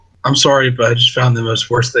I'm sorry, but I just found the most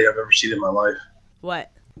worst thing I've ever seen in my life. What?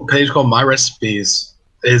 A page called My Recipes.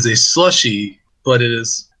 It is a slushy, but it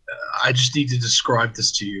is. I just need to describe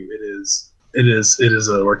this to you. It is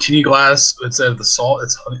a martini glass. Instead of the salt,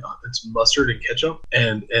 it's honey, it's mustard and ketchup,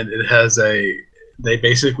 and it has a. They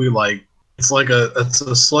basically it's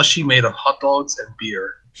a slushy made of hot dogs and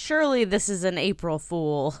beer. Surely this is an April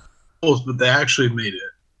Fool. But they actually made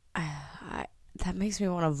it. That makes me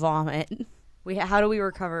want to vomit. How do we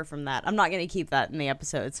recover from that? I'm not going to keep that in the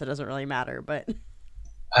episode, so it doesn't really matter, but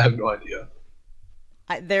I have no idea.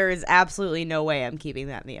 There is absolutely no way I'm keeping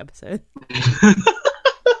that in the episode.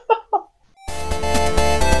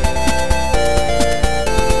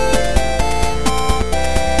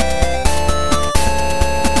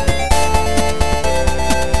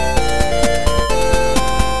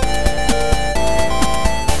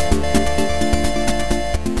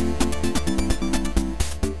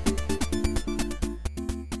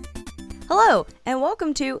 Hello, and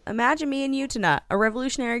welcome to Imagine Me and Utena, a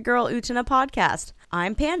Revolutionary Girl Utena podcast.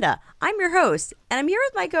 I'm Panda. I'm your host, and I'm here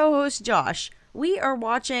with my co-host Josh. We are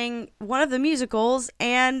watching one of the musicals,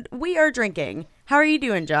 and we are drinking. How are you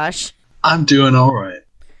doing, Josh? I'm doing all right.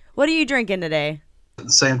 What are you drinking today?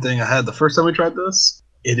 The same thing I had the first time we tried this.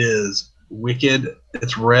 It is Wicked.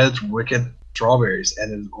 It's red Wicked strawberries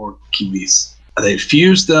and or kiwis. They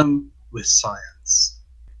fused them with science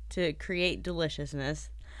to create deliciousness.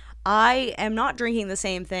 I am not drinking the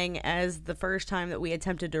same thing as the first time that we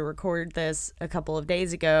attempted to record this a couple of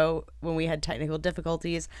days ago when we had technical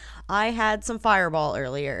difficulties. I had some Fireball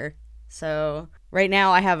earlier. So right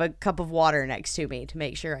now I have a cup of water next to me to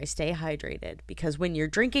make sure I stay hydrated, because when you're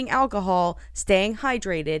drinking alcohol, staying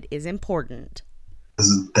hydrated is important.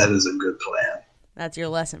 That is a good plan. That's your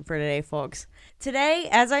lesson for today, folks. Today,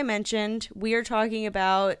 as I mentioned, we are talking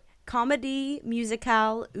about Comédie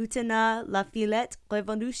musicale Utena La Fillette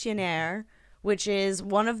Révolutionnaire, which is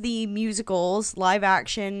one of the musicals,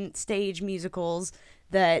 live-action stage musicals,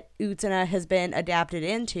 that Utena has been adapted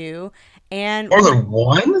into. And more than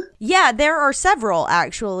one? Yeah, there are several,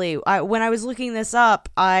 actually. When I was looking this up,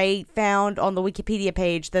 I found on the Wikipedia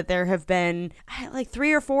page that there have been like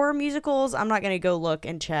 3 or 4 musicals. I'm not going to go look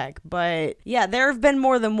and check, but yeah, there have been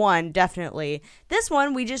more than one, definitely. This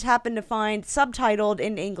one we just happened to find subtitled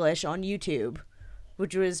in English on YouTube,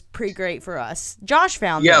 which was pretty great for us. Josh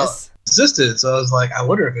found this. Yeah, existed, so I was like, I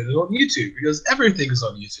wonder if it is on YouTube, because everything is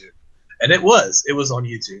on YouTube. And it was on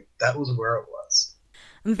YouTube. That was where it was.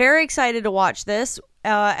 I'm very excited to watch this.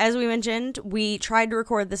 As we mentioned, we tried to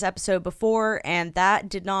record this episode before, and that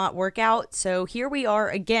did not work out. So here we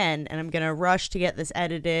are again, and I'm going to rush to get this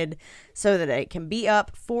edited so that it can be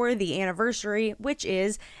up for the anniversary, which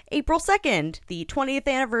is April 2nd, the 20th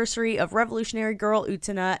anniversary of Revolutionary Girl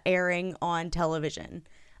Utena airing on television.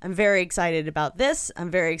 I'm very excited about this.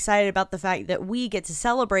 I'm very excited about the fact that we get to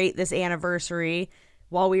celebrate this anniversary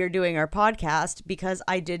while we are doing our podcast, because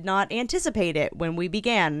I did not anticipate it when we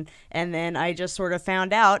began. And then I just sort of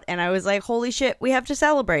found out, and I was like, holy shit, we have to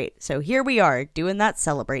celebrate. So here we are, doing that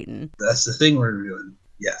celebrating. That's the thing we're doing.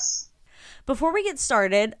 Yes. Before we get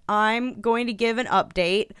started, I'm going to give an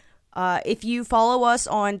update. If you follow us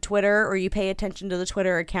on Twitter or you pay attention to the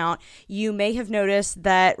Twitter account, you may have noticed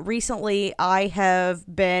that recently I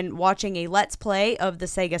have been watching a Let's Play of the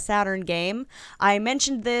Sega Saturn game. I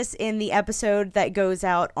mentioned this in the episode that goes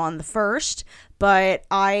out on the 1st, but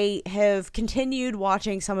I have continued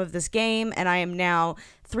watching some of this game, and I am now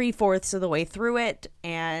 3/4 of the way through it,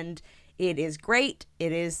 and it is great.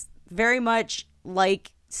 It is very much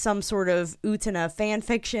like some sort of Utena fan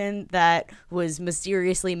fiction that was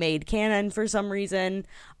mysteriously made canon for some reason.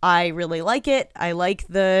 I really like it. I like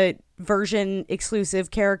the version exclusive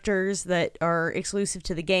characters that are exclusive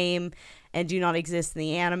to the game and do not exist in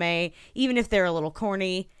the anime, even if they're a little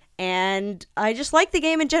corny. And I just like the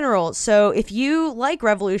game in general. So if you like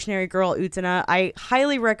Revolutionary Girl Utena, I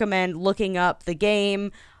highly recommend looking up the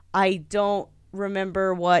game. I don't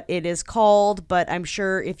remember what it is called, but I'm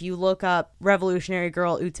sure if you look up Revolutionary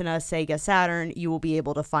Girl Utena Sega Saturn, you will be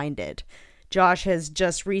able to find it. Josh has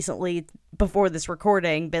just recently, before this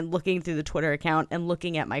recording, been looking through the Twitter account and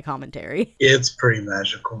looking at my commentary. It's pretty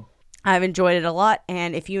magical. I've enjoyed it a lot,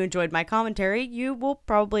 and if you enjoyed my commentary, you will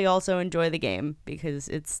probably also enjoy the game, because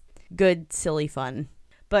it's good, silly fun.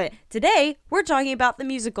 But today, we're talking about the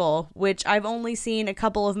musical, which I've only seen a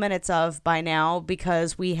couple of minutes of by now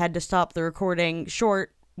because we had to stop the recording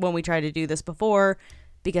short when we tried to do this before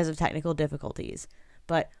because of technical difficulties.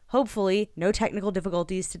 But hopefully, no technical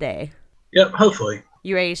difficulties today. Yep, hopefully.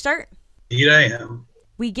 You ready to start? Indeed I am.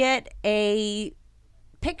 We get a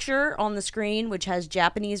picture on the screen which has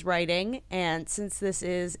Japanese writing, and since this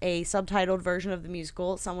is a subtitled version of the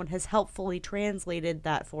musical, someone has helpfully translated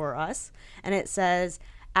that for us. And it says,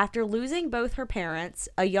 "After losing both her parents,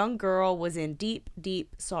 a young girl was in deep,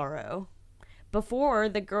 deep sorrow. Before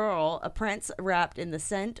the girl, a prince wrapped in the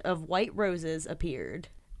scent of white roses appeared.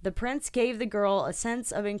 The prince gave the girl a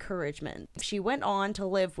sense of encouragement. If she went on to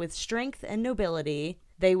live with strength and nobility,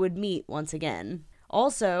 they would meet once again.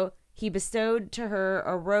 Also, he bestowed to her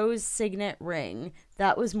a rose signet ring.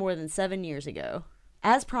 That was more than 7 years ago.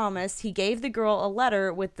 As promised, he gave the girl a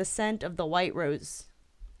letter with the scent of the white rose.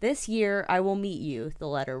 This year I will meet you," the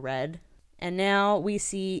letter read. And now we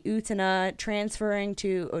see Utena transferring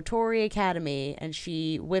to Otori Academy, and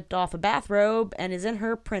she whipped off a bathrobe and is in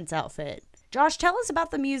her prince outfit. Josh, tell us about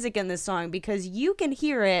the music in this song, because you can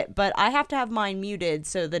hear it, but I have to have mine muted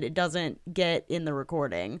so that it doesn't get in the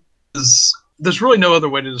recording. There's really no other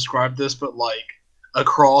way to describe this, but like a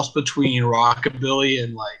cross between rockabilly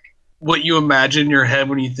and like what you imagine in your head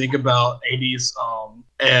when you think about 80s,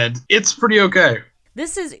 and it's pretty okay.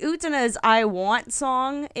 This is Utena's I Want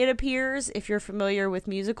song, it appears, if you're familiar with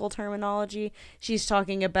musical terminology. She's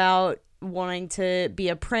talking about wanting to be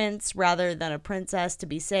a prince rather than a princess to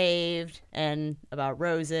be saved, and about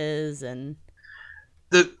roses. And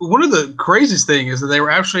one of the craziest things is that they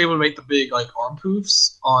were actually able to make the big like arm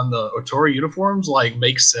poofs on the Otori uniforms like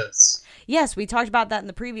make sense. Yes, we talked about that in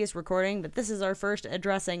the previous recording, but this is our first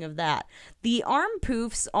addressing of that. The arm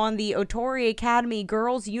poofs on the Otori Academy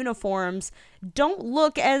girls' uniforms don't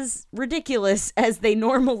look as ridiculous as they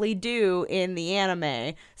normally do in the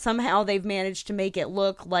anime. Somehow they've managed to make it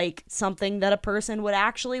look like something that a person would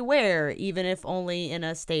actually wear, even if only in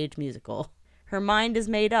a stage musical. Her mind is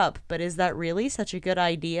made up, but is that really such a good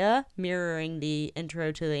idea? Mirroring the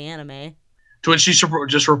intro to the anime. To which she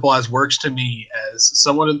just replies, "Works to me," as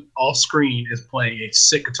someone off screen is playing a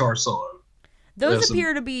sick guitar solo. Those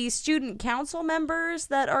appear to be student council members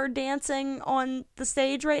that are dancing on the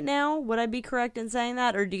stage right now. Would I be correct in saying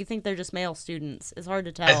that? Or do you think they're just male students? It's hard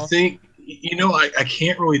to tell. I think, I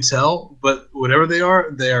can't really tell, but whatever they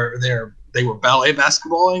are, they were ballet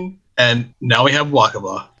basketballing, and now we have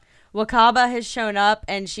Wakaba. Wakaba has shown up,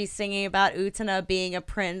 and she's singing about Utena being a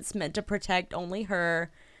prince meant to protect only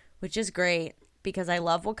her, which is great, because I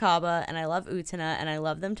love Wakaba, and I love Utena, and I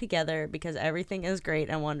love them together, because everything is great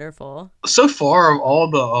and wonderful. So far, of all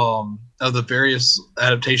the various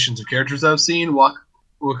adaptations of characters I've seen,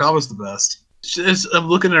 Wakaba's the best. I'm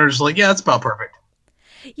looking at her just like, yeah, that's about perfect.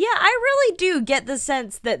 Yeah, I really do get the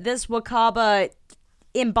sense that this Wakaba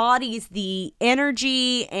embodies the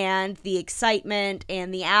energy and the excitement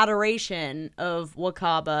and the adoration of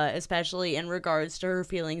Wakaba, especially in regards to her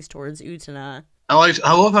feelings towards Utena.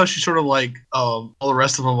 I love how she sort of like all the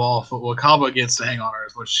rest of them off, but Wakaba gets to hang on her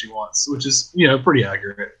as much as she wants, which is, pretty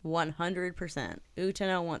accurate. 100%.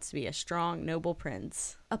 Utena wants to be a strong, noble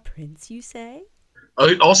prince. A prince, you say?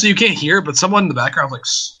 Also, you can't hear it, but someone in the background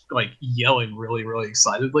like yelling really, really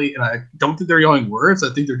excitedly, and I don't think they're yelling words.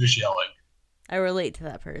 I think they're just yelling. I relate to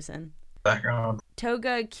that person. Background.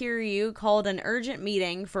 Toga Kiryu called an urgent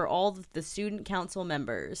meeting for all of the student council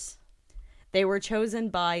members. They were chosen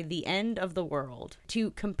by the end of the world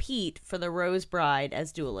to compete for the Rose Bride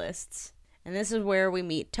as duelists. And this is where we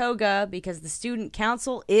meet Toga, because the student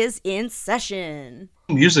council is in session.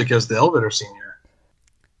 Music as the elevator scene here.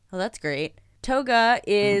 Oh, that's great. Toga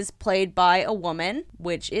is played by a woman,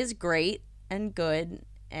 which is great and good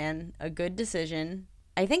and a good decision.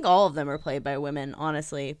 I think all of them are played by women,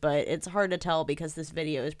 honestly, but it's hard to tell because this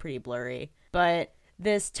video is pretty blurry. But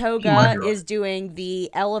this Toga is doing the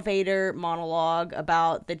elevator monologue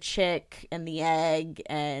about the chick and the egg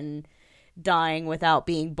and dying without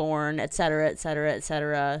being born, etc., etc.,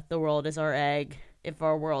 etc. The world is our egg. If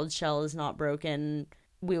our world shell is not broken,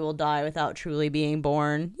 we will die without truly being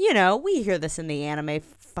born. We hear this in the anime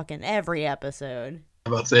fucking every episode.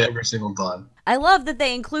 I'm about to say every single time. I love that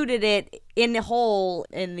they included it in the whole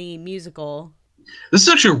in the musical. This is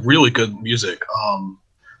actually really good music.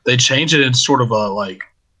 They changed it in sort of a like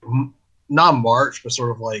not march, but sort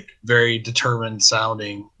of like very determined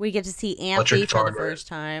sounding. We get to see Anthy for the first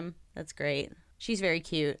time. That's great. She's very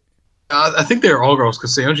cute. I think they're all girls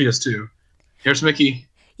because Seonji is too. Here's Mickey.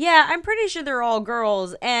 Yeah, I'm pretty sure they're all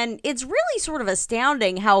girls, and it's really sort of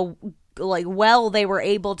astounding how well they were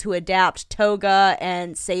able to adapt Toga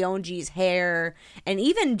and Seonji's hair and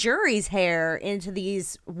even Juri's hair into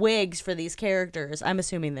these wigs for these characters. I'm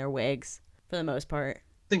assuming they're wigs for the most part.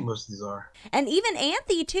 I think most of these are. And even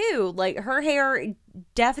Anthy too. Her hair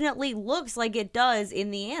definitely looks like it does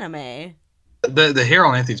in the anime. The hair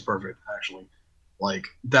on Anthy's perfect, actually.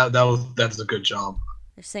 That's a good job.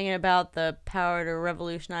 They're singing about the power to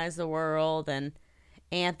revolutionize the world, and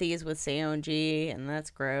Anthe's with Seonji, and that's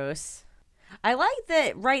gross. I like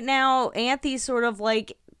that right now Anthe's sort of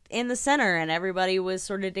like in the center, and everybody was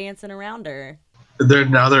sort of dancing around her. They're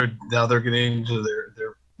getting into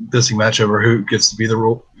their dissing match over who gets to be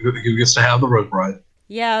who gets to have the Rose Bride.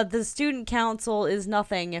 Yeah, the student council is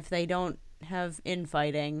nothing if they don't have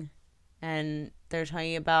infighting, and they're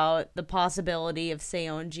talking about the possibility of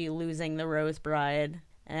Seonji losing the Rose Bride,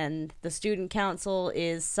 and the student council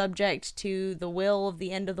is subject to the will of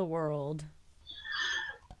the end of the world.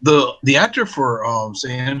 The actor for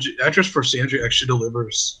Sanji actually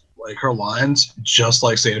delivers like her lines just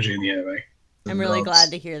like Sanji in the anime. I'm really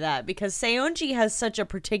glad to hear that, because Seonji has such a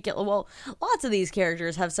particular, well, lots of these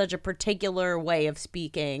characters have such a particular way of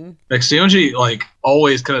speaking. Like Seonji like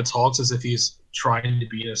always kind of talks as if he's trying to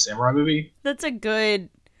be in a samurai movie. That's a good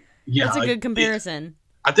comparison.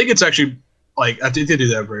 I think it's actually like I think they do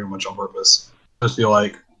that very much on purpose. I just feel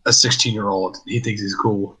like a 16-year-old, he thinks he's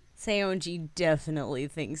cool. Seonji definitely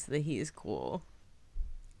thinks that he's cool.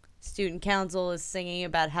 Student council is singing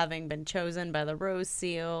about having been chosen by the Rose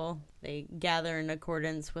Seal. They gather in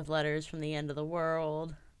accordance with letters from the end of the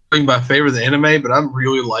world. My favorite the anime, but I'm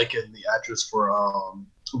really liking the actress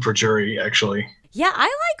for Jury actually. Yeah, I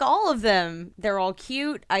like all of them. They're all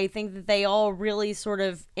cute. I think that they all really sort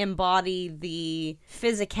of embody the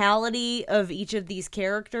physicality of each of these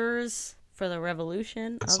characters for the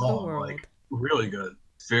revolution of the world. Like, really good.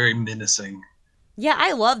 Very menacing. Yeah,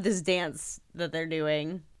 I love this dance that they're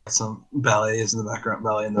doing. Some ballet in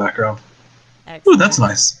the background. Excellent. Ooh, that's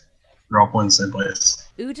nice. They're all pointing the same place.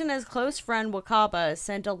 Utena's close friend Wakaba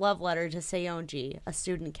sent a love letter to Seonji, a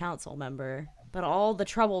student council member. But all the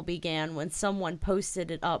trouble began when someone posted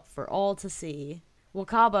it up for all to see.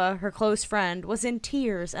 Wakaba, her close friend, was in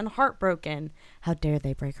tears and heartbroken. How dare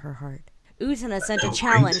they break her heart? Utena sent a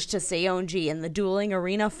challenge to Seonji in the dueling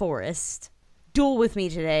arena forest. Duel with me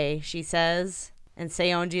today, she says. And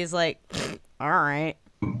Seonji is like, alright.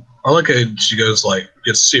 I like how she goes, like,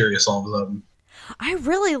 gets serious all of a sudden. I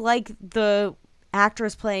really like the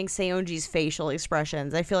actress playing Seonji's facial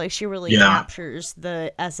expressions. I feel like she really captures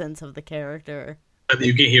the essence of the character.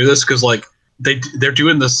 You can hear this because, like, they're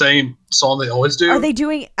doing the same song they always do. Are they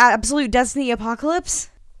doing Absolute Destiny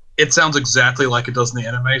Apocalypse? It sounds exactly like it does in the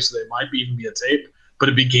anime, so they might even be a tape, but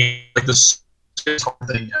it began like the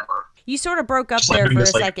thing ever. You sort of broke up there for a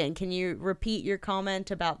second. Can you repeat your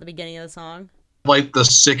comment about the beginning of the song? Like the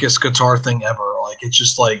sickest guitar thing ever. Like it's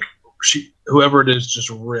just like whoever it is just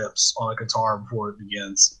rips on a guitar before it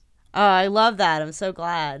begins. Oh, I love that. I'm so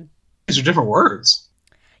glad. These are different words.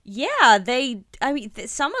 Yeah,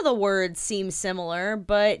 some of the words seem similar,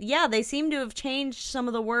 but yeah, they seem to have changed some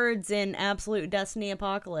of the words in Absolute Destiny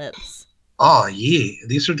Apocalypse. Oh, yeah.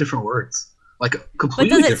 These are different words. Like completely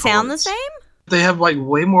different. But does it sound words. The same? They have like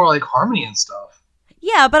way more like harmony and stuff.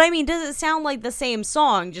 Yeah, but I mean, does it sound like the same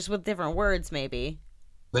song, just with different words, maybe?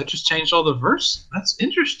 They just changed all the verse? That's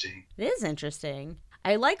interesting. It is interesting.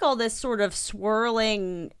 I like all this sort of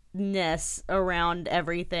swirlingness around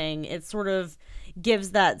everything. It sort of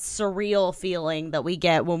gives that surreal feeling that we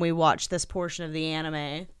get when we watch this portion of the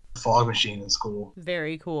anime. Fog machine is cool.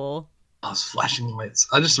 Very cool. I was flashing lights.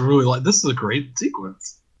 I just really like this. Is a great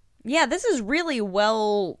sequence. Yeah, this is really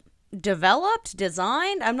well developed,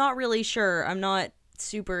 designed. I'm not really sure. I'm not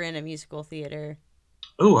super into musical theater.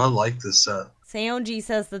 Oh, I like this set. Seonji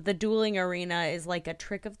says that the dueling arena is like a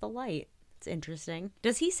trick of the light. It's interesting.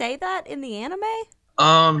 Does he say that in the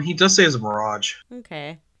anime? He does say it's a mirage.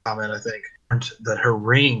 Okay. I think that her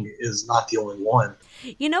ring is not the only one.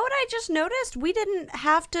 You know what I just noticed? We didn't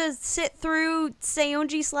have to sit through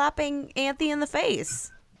Seonji slapping Anthe in the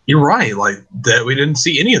face. You're right. Like that, we didn't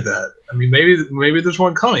see any of that. I mean, maybe there's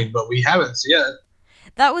one coming, but we haven't yet.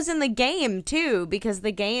 That was in the game too, because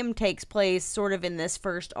the game takes place sort of in this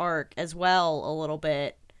first arc as well, a little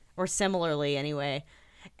bit, or similarly anyway.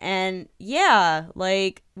 And yeah,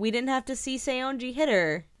 like we didn't have to see Seonji hit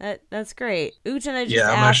her. That's great. Utena just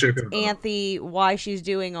asked Anthe why she's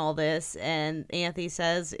doing all this, and Anthe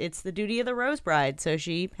says it's the duty of the Rose Bride, so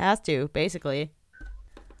she has to, basically.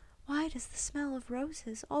 Why does the smell of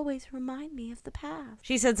roses always remind me of the past?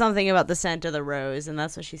 She said something about the scent of the rose, and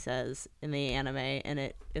that's what she says in the anime,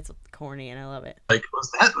 and it's corny, and I love it. Like,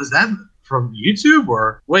 was that from YouTube,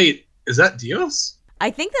 or wait, is that Dios?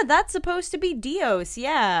 I think that's supposed to be Dios.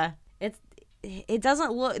 Yeah, it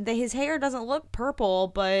doesn't look. His hair doesn't look purple,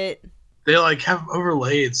 but they like have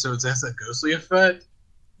overlaid, so it has that ghostly effect.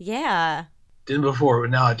 Yeah. Didn't before,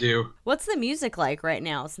 but now I do. What's the music like right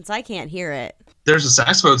now? Since I can't hear it. There's a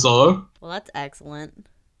saxophone solo. Well, that's excellent.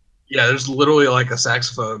 Yeah, there's literally like a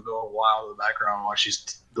saxophone going while in the background while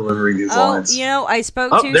she's delivering these Oh, lines. I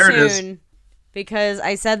spoke too there it is. soon because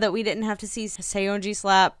I said that we didn't have to see Seonji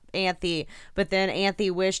slap Anthy, but then Anthy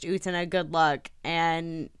wished Utena good luck,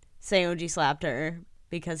 and Seonji slapped her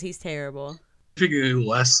because he's terrible. Figuring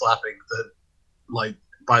less slapping than like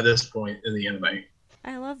by this point in the anime.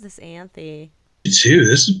 I love this Anthy. Me too.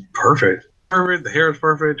 This is perfect. Perfect. The hair is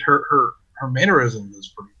perfect. Her mannerism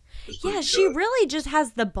is pretty. Yeah, she really just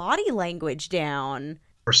has the body language down.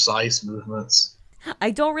 Precise movements.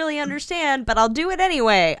 I don't really understand, but I'll do it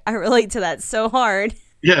anyway. I relate to that so hard.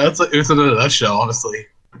 Yeah, it's in a nutshell, honestly.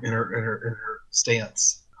 In her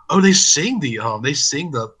stance. Oh, they sing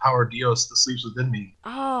the Power Dios that sleeps within me.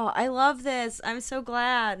 Oh, I love this. I'm so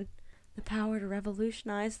glad. The power to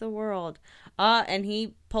revolutionize the world. And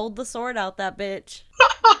he pulled the sword out that bitch.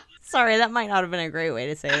 Sorry, that might not have been a great way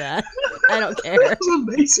to say that. I don't care. That's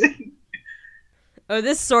amazing. Oh,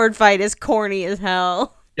 this sword fight is corny as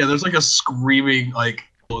hell. Yeah, there's like a screaming like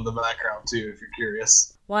in the background too, if you're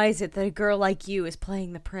curious. Why is it that a girl like you is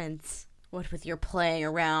playing the prince? What with your playing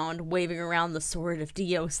around, waving around the sword of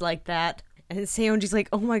Dios like that? And Seonji's like,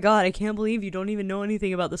 oh my god, I can't believe you don't even know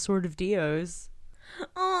anything about the sword of Dios.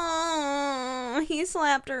 Oh, he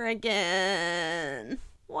slapped her again.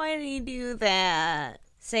 Why did he do that?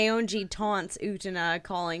 Seonji taunts Utena,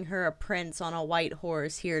 calling her a prince on a white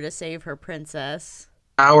horse here to save her princess.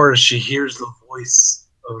 Hours she hears the voice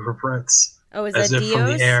of her prince. Oh, is as that if Dios?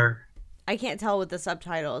 from the air. I can't tell with the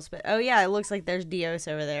subtitles, but oh yeah, it looks like there's Dios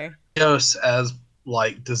over there. Dios as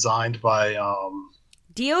like designed by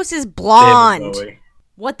Dios is blonde.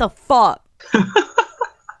 What the fuck?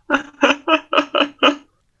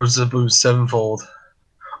 Zabu Sevenfold.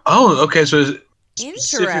 Oh, okay, so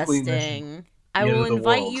interesting. I will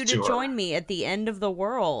invite you to tour. join me at the end of the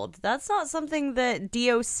world. That's not something that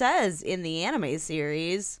Dios says in the anime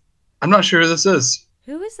series. I'm not sure who this is.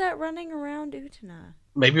 Who is that running around Utena?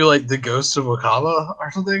 Maybe like the ghost of Wakaba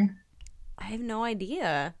or something? I have no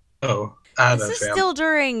idea. Oh, I This is still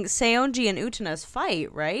during Seonji and Utena's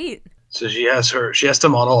fight, right? So she has to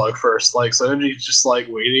monologue first. Like, Seonji's just like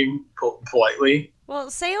waiting politely. Well,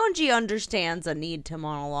 Seonji understands a need to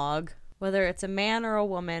monologue. Whether it's a man or a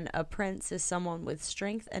woman, a prince is someone with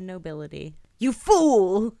strength and nobility. You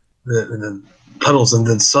fool! And then puddles, and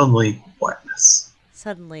then suddenly blackness.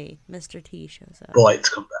 Suddenly, Mr. T shows up. The lights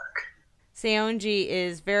come back. Seonji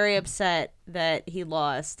is very upset that he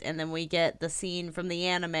lost, and then we get the scene from the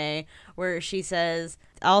anime where she says,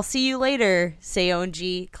 I'll see you later,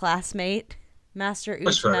 Seonji, classmate. Master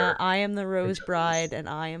Utena, I am the Rose Bride, and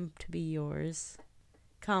I am to be yours.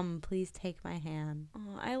 Come, please take my hand.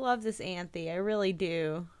 Oh, I love this Anthy. I really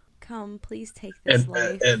do. Come, please take this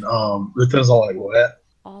life. And Utena's all like, what?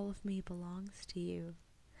 All of me belongs to you.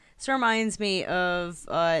 This reminds me of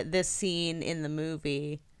this scene in the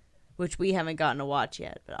movie, which we haven't gotten to watch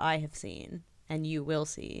yet, but I have seen, and you will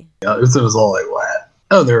see. Yeah, Utena's all like, what?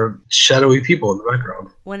 Oh, there are shadowy people in the background.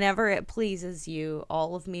 Whenever it pleases you,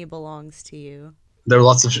 all of me belongs to you. There are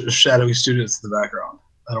lots of shadowy students in the background.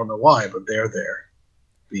 I don't know why, but they're there.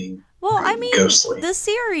 Being ghostly. The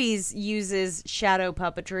series uses shadow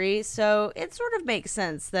puppetry, so it sort of makes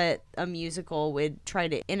sense that a musical would try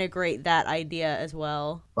to integrate that idea as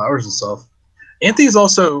well. Flowers and stuff. Anthy's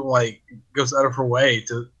also like goes out of her way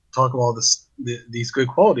to talk about these good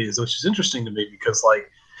qualities, which is interesting to me because like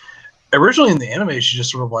originally in the anime she's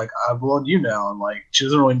just sort of like, I've loved you now, and like she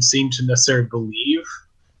doesn't really seem to necessarily believe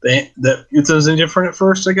that Utena's indifferent at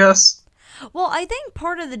first, I guess. Well, I think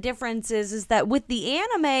part of the difference is that with the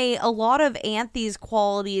anime, a lot of Anthy's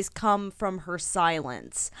qualities come from her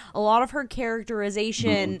silence. A lot of her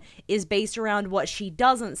characterization is based around what she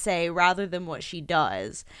doesn't say rather than what she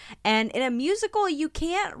does. And in a musical, you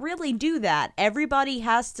can't really do that. Everybody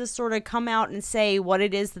has to sort of come out and say what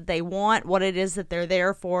it is that they want, what it is that they're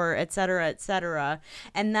there for, etc., etc.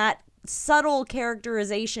 And that subtle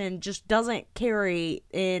characterization just doesn't carry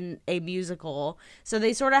in a musical. So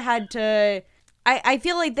they sort of had to... I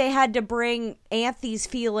feel like they had to bring Anthy's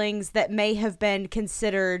feelings that may have been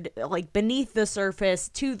considered like beneath the surface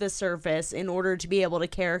to the surface in order to be able to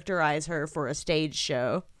characterize her for a stage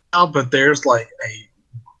show. Oh, but there's like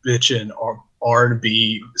a bitchin'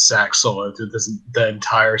 R&B sax solo through the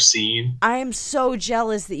entire scene. I am so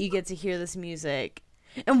jealous that you get to hear this music.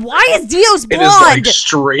 And why is Dios blonde? It is like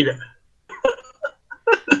straight...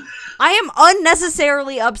 I am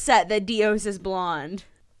unnecessarily upset that Dios is blonde.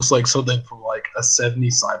 It's like something from like a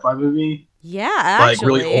 70s sci-fi movie. Yeah, actually. Like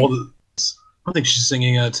really old. I think she's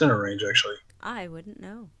singing a tenor range, actually. I wouldn't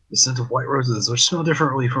know. The scent of white roses, which smell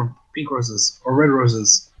differently from pink roses or red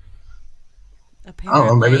roses. Apparently. I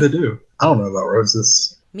don't know, maybe they do. I don't know about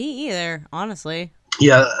roses. Me either, honestly.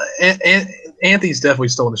 Yeah, and Anthony's definitely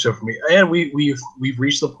stolen the show from me. And we've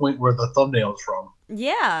reached the point where the thumbnail is from.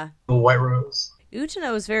 Yeah. The White Rose.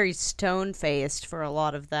 Utena was very stone-faced for a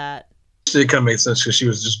lot of that. It kind of made sense because she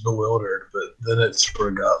was just bewildered, but then it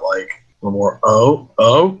sort of got like a little more, oh.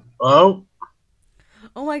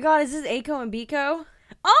 Oh my god, is this Aiko and Biko?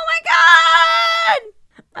 Oh my god!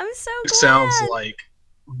 I'm so glad. It sounds like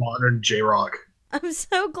modern J-Rock. I'm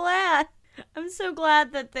so glad. I'm so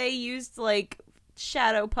glad that they used, like,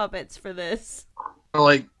 shadow puppets for this.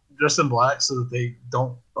 Like, dressed in black so that they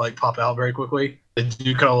don't, like, pop out very quickly. They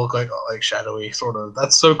do kind of look like shadowy, sort of.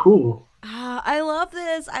 That's so cool. I love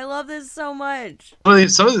this. I love this so much.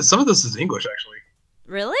 Some of this is English, actually.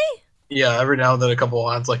 Really? Yeah, every now and then a couple of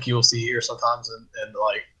lines, like, you'll see here sometimes, and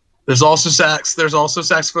like, there's also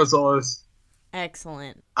saxophone solos.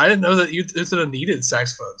 Excellent. I didn't know that Utena needed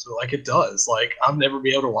saxophones, but, like, it does. Like, I'll never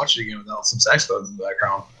be able to watch it again without some saxophones in the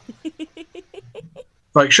background.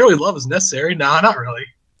 Like, surely love is necessary. Nah, not really.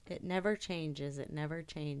 It never changes. It never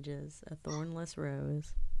changes. A thornless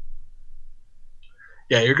rose.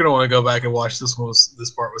 Yeah, you're gonna want to go back and watch this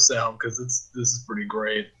part with sound because this is pretty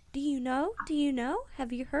great. Do you know? Do you know?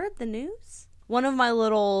 Have you heard the news? One of my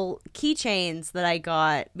little keychains that I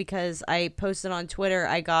got because I posted on Twitter,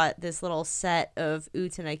 I got this little set of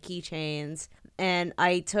Utena keychains. And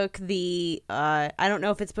I took the, I don't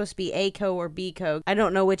know if it's supposed to be Aiko or Biko. I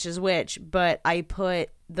don't know which is which, but I put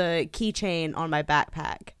the keychain on my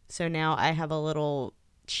backpack. So now I have a little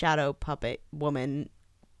shadow puppet woman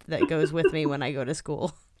that goes with me when I go to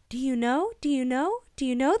school. Do you know? Do you know? Do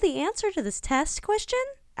you know the answer to this test question?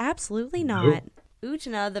 Absolutely not. Nope.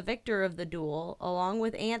 Utena, the victor of the duel, along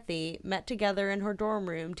with Anthy, met together in her dorm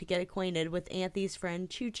room to get acquainted with Anthy's friend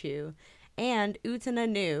Choo Choo. And Utena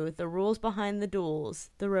knew the rules behind the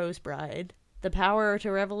duels, the Rose Bride, the power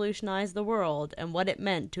to revolutionize the world, and what it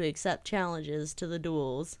meant to accept challenges to the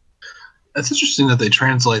duels. It's interesting that they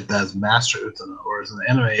translate that as Master Utena, whereas in the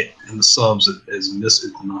anime, in the subs, it is Miss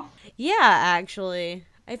Utena. Yeah, actually.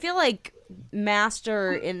 I feel like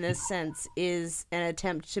Master, in this sense, is an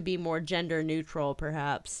attempt to be more gender neutral,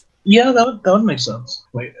 perhaps. Yeah, that would make sense.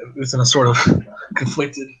 Wait, Utena sort of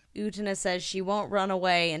conflicted. Utena says she won't run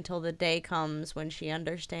away until the day comes when she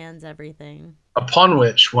understands everything. Upon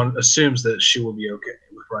which one assumes that she will be okay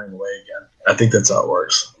with running away again. I think that's how it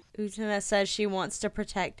works. Utena says she wants to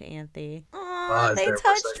protect Anthy. Aww, they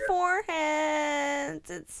touched foreheads.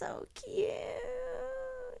 It's so cute.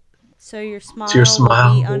 So your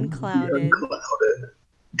smile will be unclouded.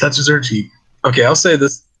 Touches her cheek. Okay, I'll say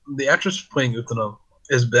this. The actress playing Utena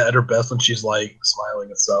is at her best when she's, like, smiling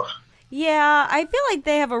and stuff. Yeah, I feel like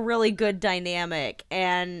they have a really good dynamic,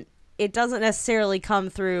 and it doesn't necessarily come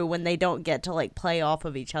through when they don't get to, like, play off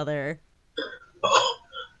of each other.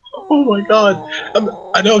 Oh my god.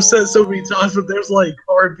 I know I've said it so many times, but there's, like,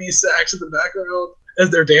 R&B sax in the background as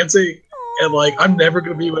they're dancing. And, like, I'm never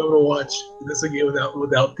going to be able to watch this again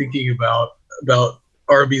without thinking about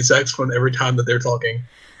R&B saxophone every time that they're talking.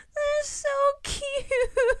 They're so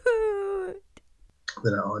cute.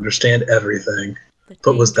 Then I'll understand everything.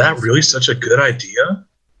 But was that really such a good idea?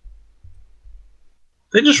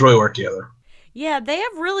 They just really work together. Yeah, they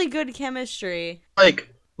have really good chemistry. Like,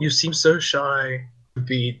 you seem so shy to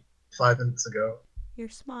be 5 minutes ago. Your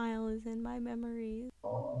smile is in my memories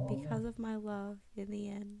because of my love in the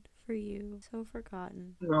end for you. So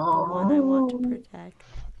forgotten. The one I want to protect.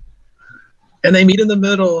 And they meet in the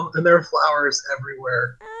middle, and there are flowers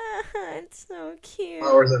everywhere. It's so cute.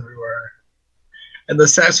 Flowers everywhere. And the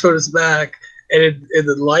saxophone is back, and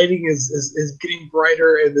the lighting is getting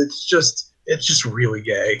brighter, and it's just really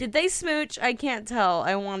gay. Did they smooch? I can't tell.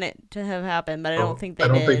 I want it to have happened, but I don't think they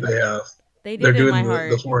did. I don't think they have. They did. They're doing in my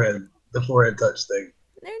heart. The forehead touch thing.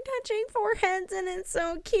 They're touching foreheads, and it's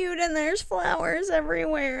so cute, and there's flowers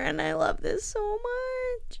everywhere, and I love this so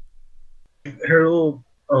much. Her little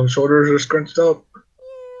shoulders are scrunched up.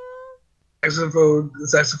 Yeah. The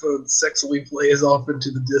saxophone sexily plays off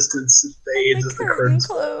into the distance and fades as the curtain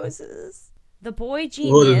closes. The boy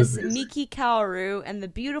genius, Miki Kaoru, and the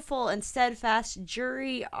beautiful and steadfast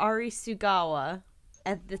Juri Arisugawa.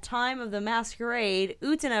 At the time of the masquerade,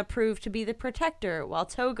 Utena proved to be the protector while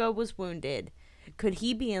Toga was wounded. Could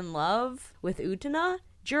he be in love with Utena?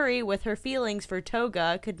 Juri, with her feelings for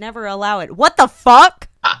Toga, could never allow it. What the fuck?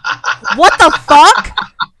 What the fuck?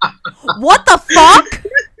 What the fuck?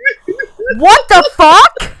 What the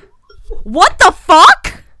fuck? What the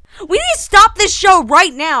fuck? We need to stop this show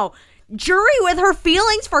right now. Juri with her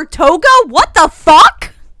feelings for Toga? What the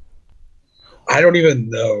fuck? I don't even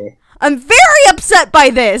know. I'm very upset by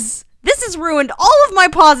this. This has ruined all of my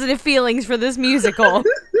positive feelings for this musical.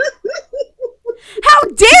 How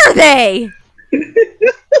dare they?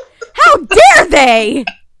 How dare they?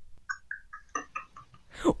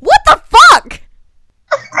 What the fuck?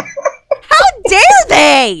 How dare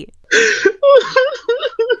they?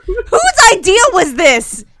 Whose idea was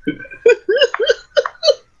this?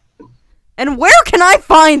 And where can I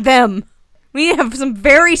find them? We have some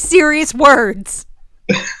very serious words.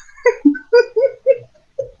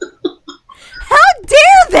 How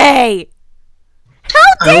dare they?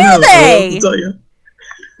 How dare they? I tell you.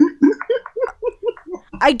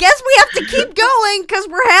 I guess we have to keep going because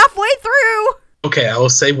we're halfway through. Okay, I will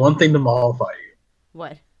say one thing to mollify you.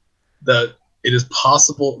 What? That it is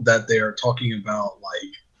possible that they are talking about,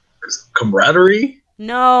 like, camaraderie.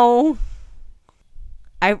 No.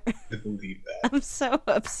 I believe that. I'm so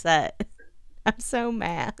upset. I'm so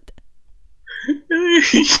mad.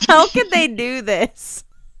 How could they do this?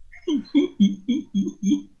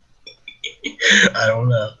 I don't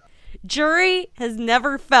know. Juri has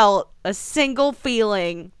never felt a single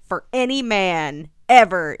feeling for any man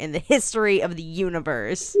ever in the history of the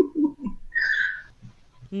universe.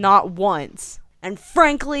 Not once. And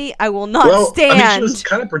frankly, I will not stand she was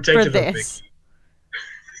kind of protective for of this. Vicky.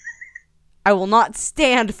 I will not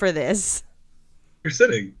stand for this. You're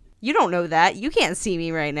sitting. You don't know that. You can't see me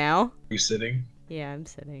right now. You're sitting. Yeah, I'm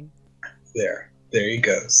sitting. There you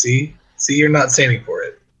go. See, you're not standing for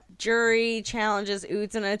it. Juri challenges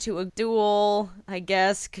Utena to a duel, I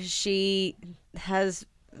guess, because she has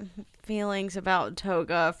feelings about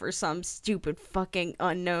Toga for some stupid fucking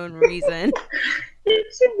unknown reason.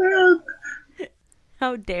 It's so bad.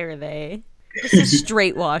 How dare they? This is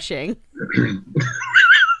straight washing.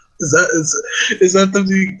 Is that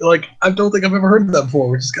the, like, I don't think I've ever heard of that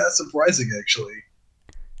before, which is kind of surprising, actually.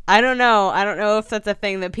 I don't know. I don't know if that's a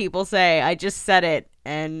thing that people say. I just said it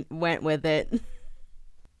and went with it.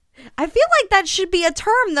 I feel like that should be a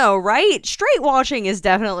term, though, right? Straight washing is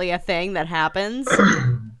definitely a thing that happens.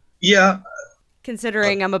 Yeah.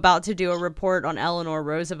 Considering I'm about to do a report on Eleanor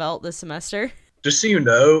Roosevelt this semester. Just so you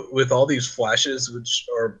know, with all these flashes, which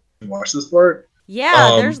are, watch this part.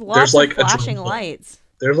 Yeah, there's lots like of flashing lights.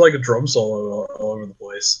 There's like a drum solo all over the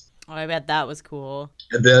place. Oh, I bet that was cool.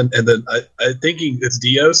 And then I thinking it's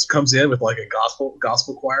Dios comes in with like a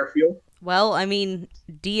gospel choir feel. Well, I mean,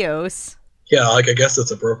 Dios. Yeah, like I guess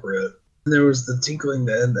that's appropriate. And there was the tinkling,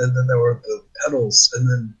 and then there were the pedals, and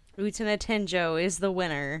then Utena Tenjo is the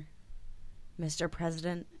winner. Mr.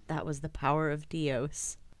 President, that was the power of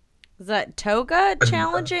Dios. Was that Toga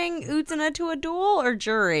challenging Utena to a duel or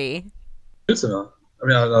Juri? Utena. I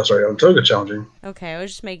mean, I'm sorry, I'm Toga challenging. Okay, I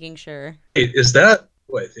was just making sure. Hey, is that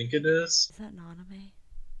what I think it is? Is that Naname?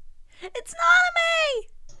 It's Naname!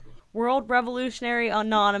 World Revolutionary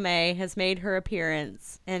Naname has made her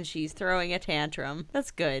appearance, and she's throwing a tantrum. That's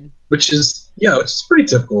good. Which is, yeah, it's pretty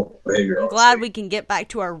typical behavior. I'm glad we can get back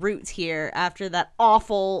to our roots here after that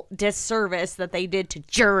awful disservice that they did to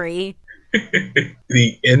Juri.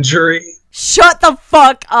 The injury? Shut the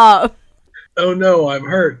fuck up! Oh no, I'm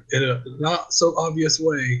hurt in a not so obvious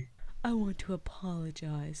way. I want to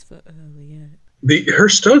apologize for earlier. Her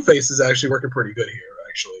stone face is actually working pretty good here,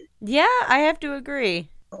 actually. Yeah, I have to agree.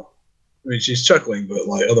 I mean, she's chuckling, but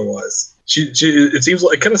like otherwise,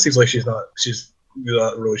 it kind of seems like she's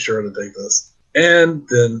not really sure how to take this. And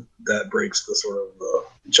then that breaks the sort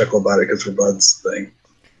of chuckle about it because her buds thing.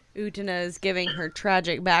 Utena is giving her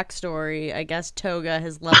tragic backstory. I guess Toga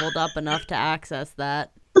has leveled up enough to access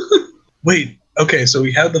that. Wait, okay, so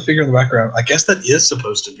we have the figure in the background. I guess that is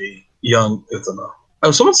supposed to be young Utena.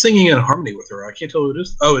 Oh, someone's singing in harmony with her. I can't tell who it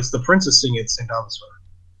is. Oh, it's the princess singing at St. Thomas for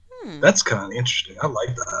her. That's kind of interesting. I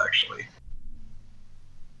like that, actually.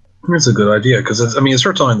 It's a good idea, because it's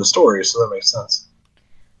her telling the story, so that makes sense.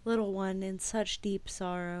 Little one in such deep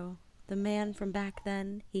sorrow, the man from back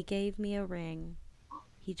then, he gave me a ring.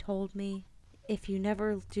 He told me, if you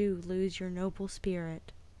never do lose your noble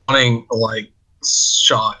spirit. Wanting, like,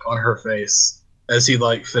 shock on her face as he,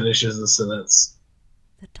 like, finishes the sentence.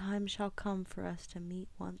 The time shall come for us to meet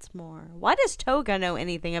once more. Why does Toga know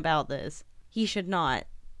anything about this? He should not.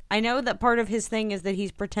 I know that part of his thing is that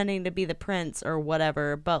he's pretending to be the prince or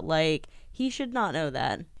whatever, but, like, he should not know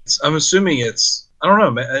that. I'm assuming it's, I don't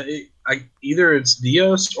know, man. Either it's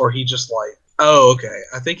Dios or he just like, oh, okay.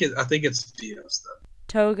 I think it's Dios then.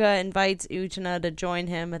 Toga invites Utena to join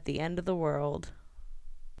him at the end of the world.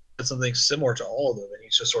 It's something similar to all of them, and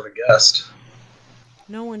he's just sort of guessed.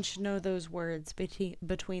 No one should know those words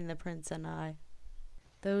between the prince and I.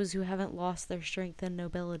 Those who haven't lost their strength and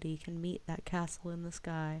nobility can meet that castle in the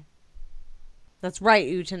sky. That's right,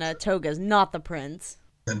 Utena. Toga's not the prince.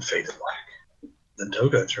 Then faded black. Then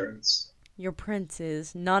Toga turns. Your prince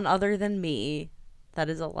is none other than me. That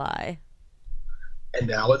is a lie. And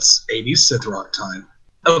now it's 80s Sith Rock time.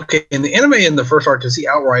 Okay, in the anime, in the first arc, does he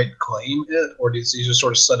outright claim it, or does he just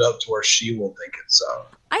sort of set up to where she will think it's so?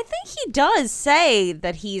 I think he does say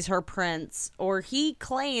that he's her prince, or he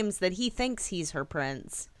claims that he thinks he's her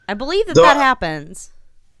prince. I believe that Though that happens.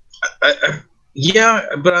 Yeah,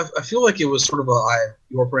 but I feel like it was sort of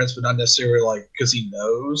your prince, but not necessarily like because he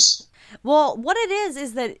knows. Well, what it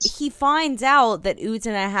is that he finds out that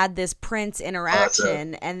Utena had this prince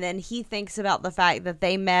interaction, and then he thinks about the fact that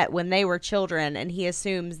they met when they were children, and he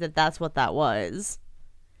assumes that that's what that was.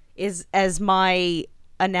 Is as my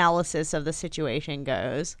analysis of the situation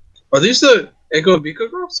goes. Are these the Echo and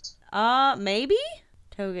Biko girls? Maybe?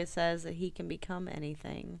 Toga says that he can become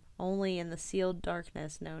anything, only in the sealed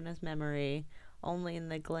darkness known as memory, only in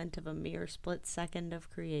the glint of a mere split second of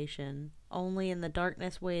creation, only in the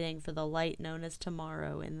darkness waiting for the light known as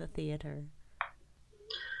tomorrow in the theater.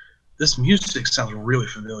 This music sounds really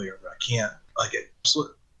familiar, but I can't like it.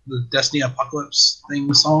 The Destiny Apocalypse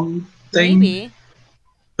song thing. Maybe.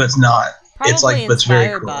 But it's not. Probably it's like, but it's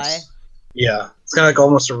very close. by Yeah, it's kind of like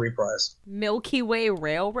almost a reprise. Milky Way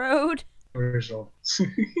Railroad? Original.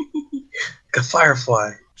 Like a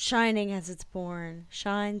firefly. Shining as it's born,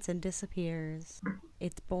 shines and disappears.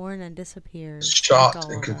 It's born and disappears. Shocked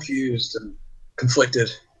like and confused and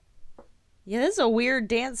conflicted. Yeah, this is a weird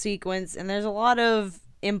dance sequence, and there's a lot of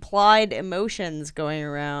implied emotions going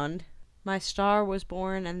around. My star was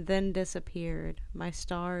born and then disappeared. My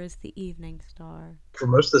star is the evening star. For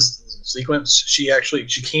most of this sequence, she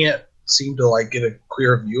can't seem to like get a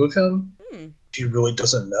clear view of him. She really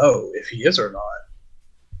doesn't know if he is or not.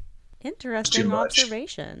 Interesting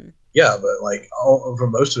observation. Yeah, but like for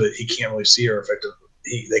most of it, he can't really see her effectively.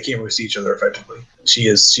 They can't really see each other effectively. She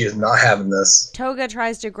is not having this. Toga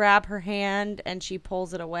tries to grab her hand, and she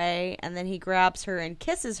pulls it away, and then he grabs her and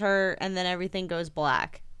kisses her, and then everything goes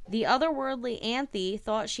black. The otherworldly Anthe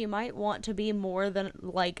thought she might want to be more than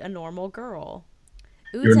like a normal girl.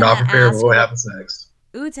 You're not prepared for what happens next.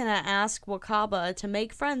 Utena asked Wakaba to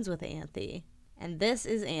make friends with Anthe, and this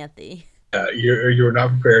is Anthe. Yeah, you're not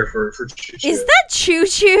prepared for Choo Choo. Is that Choo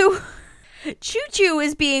Choo? Choo Choo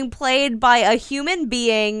is being played by a human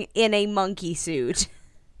being in a monkey suit.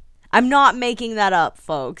 I'm not making that up,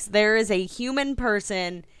 folks. There is a human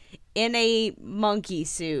person in a monkey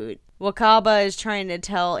suit. Wakaba is trying to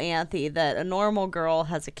tell Anthe that a normal girl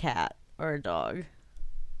has a cat or a dog,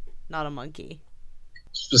 not a monkey.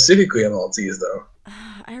 Specifically a Maltese,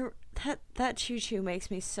 though. That Choo Choo makes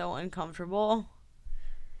me so uncomfortable.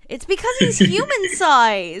 It's because he's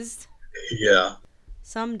human-sized. Yeah.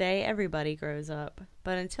 Someday everybody grows up.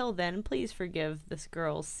 But until then, please forgive this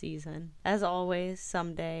girl's season. As always,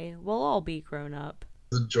 someday we'll all be grown up.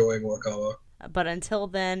 Enjoying Wakaba. But until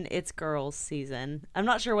then, it's girls' season. I'm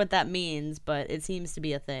not sure what that means, but it seems to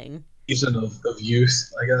be a thing. Season of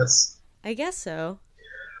youth, I guess. I guess so.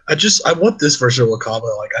 I want this version of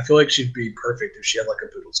Wakaba. Like, I feel like she'd be perfect if she had like a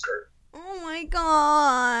poodle skirt. Oh my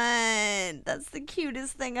god. That's the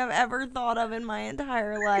cutest thing I've ever thought of in my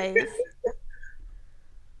entire life.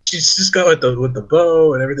 She's just got with the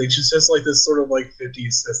bow and everything. She's just like this sort of like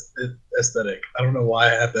 50s aesthetic. I don't know why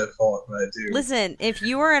I have that thought, but I do. Listen, if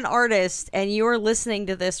you are an artist and you are listening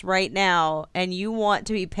to this right now and you want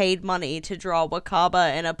to be paid money to draw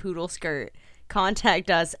Wakaba in a poodle skirt,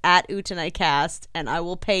 contact us at UtenaCast and I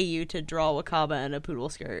will pay you to draw Wakaba in a poodle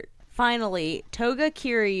skirt. Finally, Toga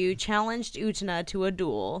Kiryu challenged Utena to a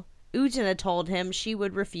duel. Utena told him she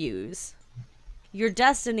would refuse. Your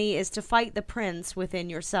destiny is to fight the prince within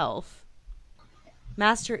yourself.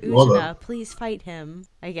 Master Utena, please fight him,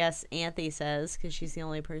 I guess Anthe says, because she's the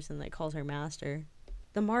only person that calls her master.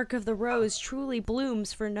 The mark of the rose truly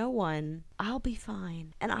blooms for no one. I'll be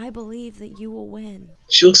fine, and I believe that you will win.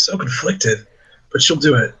 She looks so conflicted, but she'll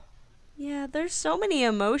do it. Yeah, there's so many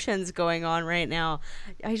emotions going on right now.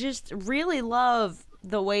 I just really love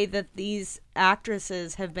the way that these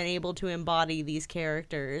actresses have been able to embody these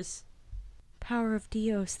characters. Power of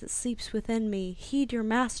Dios that sleeps within me, heed your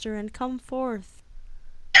master and come forth.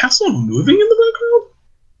 Castle moving in the background?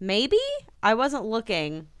 Maybe? I wasn't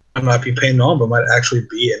looking. I might be paying on, but might actually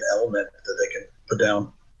be an element that they can put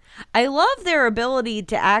down. I love their ability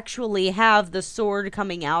to actually have the sword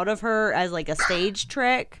coming out of her as like a stage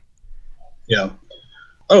trick. Yeah.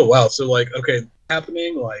 Oh wow. So like, okay,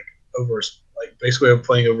 happening like over, like basically I'm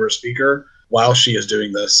playing over a speaker while she is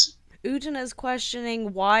doing this. Utena's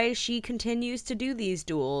questioning why she continues to do these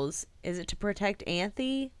duels. Is it to protect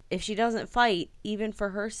Anthe? If she doesn't fight, even for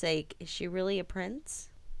her sake, is she really a prince?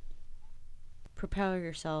 Prepare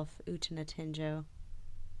yourself, Utena Tenjo.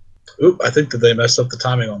 Oop, I think that they messed up the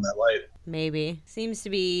timing on that light. Maybe. Seems to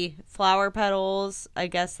be flower petals. I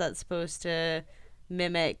guess that's supposed to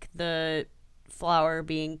mimic the flower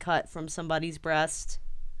being cut from somebody's breast,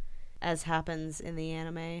 as happens in the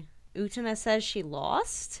anime. Utena says she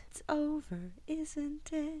lost. It's over, isn't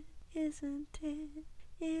it? Isn't it?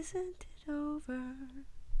 Isn't it over?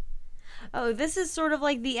 Oh, this is sort of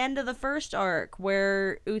like the end of the first arc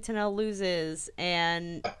where Utena loses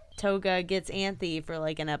and Toga gets Anthy for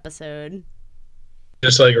like an episode.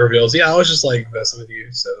 Just like reveals, yeah, I was just like messing with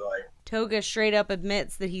you. So like, Toga straight up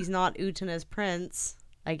admits that he's not Utena's prince,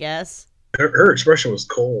 I guess. Her expression was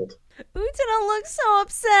cold. Utena looks so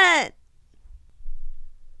upset.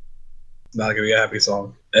 Not gonna be a happy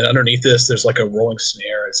song. And underneath this, there's like a rolling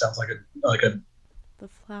snare. It sounds like a. The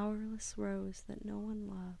flowerless rose that no one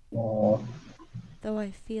loved. Aww. Though I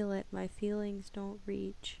feel it, my feelings don't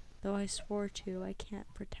reach. Though I swore to, I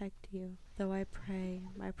can't protect you. Though I pray,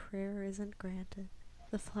 my prayer isn't granted.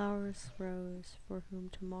 The flowerless rose for whom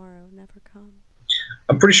tomorrow never comes.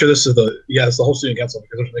 I'm pretty sure this is it's the whole student council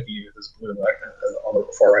because there's making you this blue on the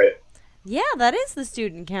far right. Yeah, that is the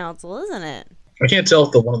student council, isn't it? I can't tell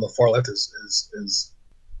if the one on the far left is.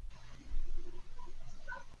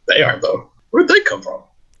 They aren't though. Where'd they come from?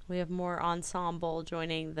 We have more ensemble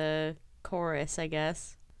joining the chorus, I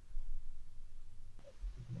guess.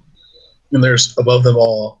 And there's above them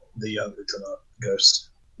all the Utena ghost.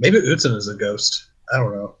 Maybe Utena is a ghost. I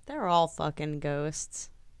don't know. They're all fucking ghosts.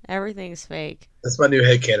 Everything's fake. That's my new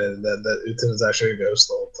headcanon, that Utena is actually a ghost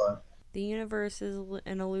the whole time. The universe is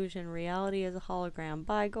an illusion. Reality is a hologram.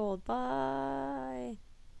 Bye, gold. Bye.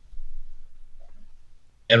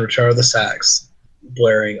 And Return of the Sax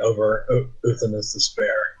blaring over Uthena's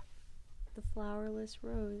despair. The flowerless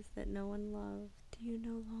rose that no one loved. Do you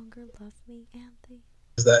no longer love me, Anthy?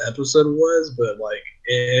 As that episode was, but like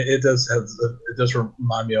it does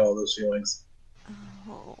remind me of all those feelings.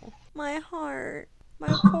 Oh, my heart.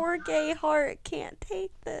 My poor gay heart can't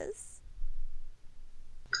take this.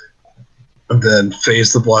 And then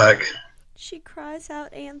Phase the Black. She cries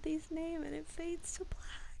out Anthy's name and it fades to black.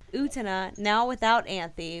 Utena, now without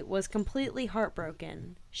Anthy, was completely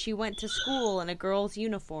heartbroken. She went to school in a girl's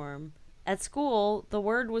uniform. At school, the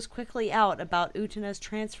word was quickly out about Utena's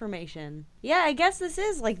transformation. Yeah, I guess this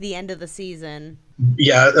is like the end of the season.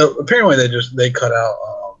 Yeah, apparently they cut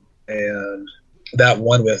out and that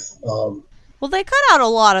one with Well, they cut out a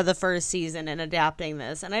lot of the first season in adapting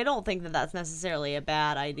this, and I don't think that that's necessarily a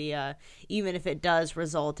bad idea, even if it does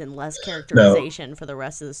result in less characterization for the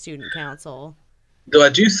rest of the student council. Though I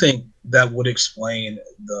do think that would explain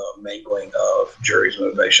the mangling of Jury's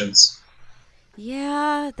motivations.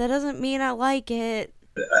 Yeah, that doesn't mean I like it.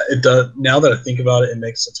 It does. Now that I think about it, it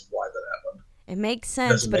makes sense of why that happened. It makes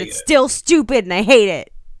sense, but it's still stupid, and I hate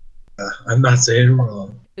it. I'm not saying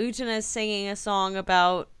wrong. Utena is singing a song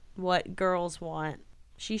about what girls want.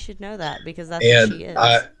 She should know that because that's what she is.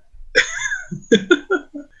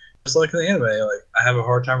 Just like in the anime, like I have a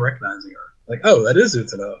hard time recognizing her. Like, oh, that is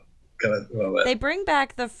Utena. Kind of moment. They bring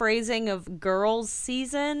back the phrasing of girls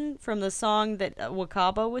season from the song that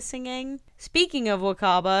Wakaba was singing. Speaking of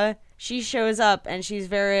Wakaba, she shows up and she's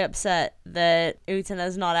very upset that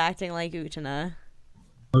Utena's not acting like Utena.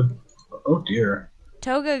 Oh dear.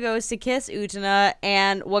 Toga goes to kiss Utena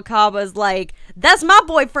and Wakaba's like, "That's my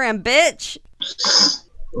boyfriend, bitch!"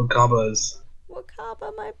 Wakaba's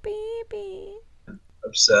Wakaba, my baby.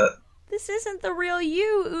 Upset. "This isn't the real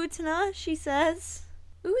you, Utena," she says.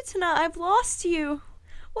 "Utena, I've lost you.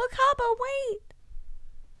 Wakaba, wait."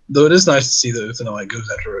 Though it is nice to see that Utena like goes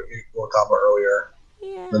after Wakaba earlier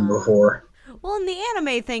than before. Well, in the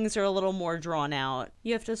anime, things are a little more drawn out.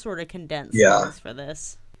 You have to sort of condense things for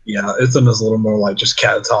this. Yeah, Utena's a little more like just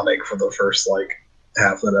catatonic for the first like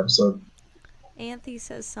half of that episode. Anthy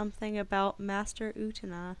says something about Master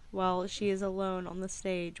Utena while she is alone on the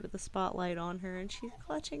stage with a spotlight on her and she's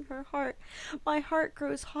clutching her heart. "My heart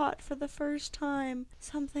grows hot for the first time.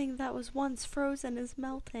 Something that was once frozen is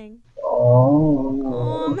melting."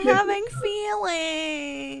 Oh, I'm having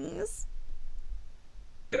feelings.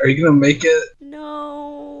 Are you gonna make it?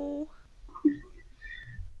 No.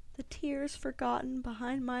 The tears forgotten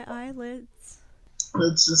behind my eyelids.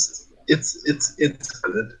 It's just, it's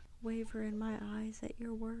good. Waver in my eyes at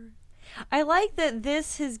your word. I like that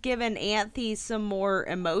this has given Anthy some more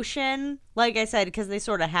emotion, like I said, because they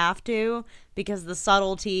sort of have to, because the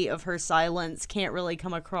subtlety of her silence can't really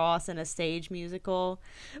come across in a stage musical.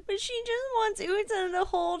 But she just wants Utena to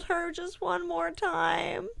hold her just one more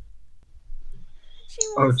time. She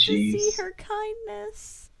wants to see her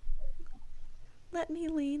kindness. Let me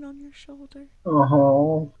lean on your shoulder.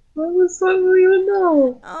 Oh. I don't even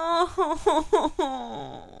know.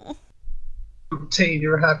 Oh. Obtain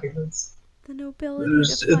your happiness. The nobility to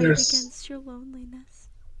fight against your loneliness.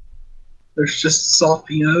 There's just soft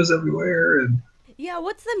pianos everywhere, and Yeah,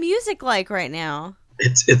 what's the music like right now?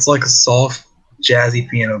 it's like a soft, jazzy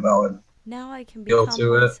piano ballad. Now I can Go become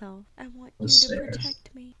to it. myself. I want you Let's to see.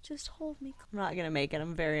 protect me. Just hold me. I'm not gonna make it.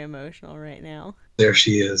 I'm very emotional right now. There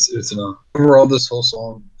she is. It's overall, this whole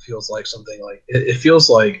song feels like something like it feels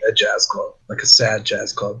like a jazz club, like a sad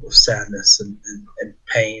jazz club of sadness and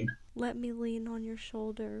pain. Let me lean on your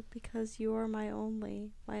shoulder because you are my only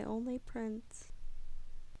prince.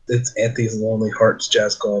 It's Anthony's Lonely Hearts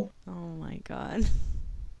Jazz Club. Oh my god.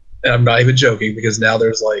 And I'm not even joking because now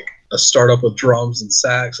there's like a startup with drums and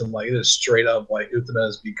sax and like it is straight up like Utena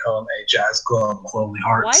has become a jazz club of Lonely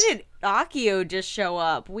Hearts. Why did Akio just show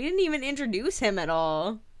up? We didn't even introduce him at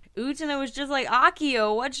all. Utena was just like,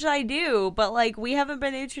 Akio, what should I do? But like, we haven't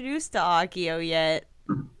been introduced to Akio yet.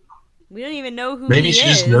 We don't even know who Maybe he she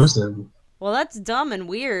is. just knows them. Well, that's dumb and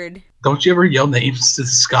weird. Don't you ever yell names to the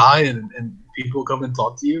sky and people come and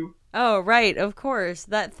talk to you? Oh, right, of course.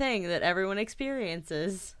 That thing that everyone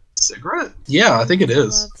experiences. Cigarette? Yeah, I think it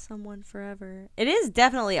is. Love someone forever. It is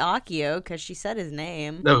definitely Akio because she said his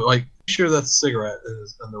name. No, like sure that's a cigarette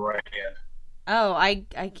is on the right hand. Oh, I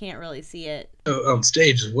can't really see it. On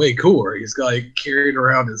stage is way cooler. He's got like carried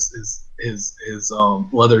around his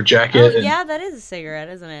leather jacket. Oh, and yeah, that is a cigarette,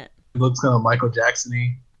 isn't it? it looks kind of Michael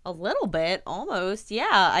Jackson-y. A little bit, almost.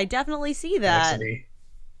 Yeah, I definitely see that. Jackson-y.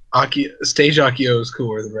 Stage Akio is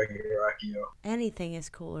cooler than regular Akio. Anything is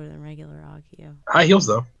cooler than regular Akio. High heels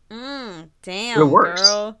though. Damn, It works.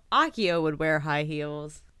 girl. Akio would wear high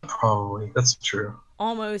heels. Probably. That's true.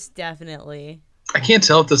 Almost definitely. I can't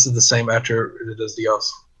tell if this is the same actor that does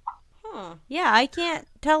Dios. Huh. Yeah, I can't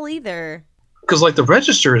tell either. Because like the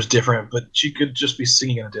register is different, but she could just be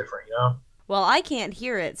singing in a different, you know? Well, I can't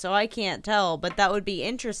hear it, so I can't tell, but that would be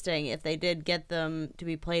interesting if they did get them to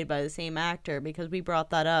be played by the same actor, because we brought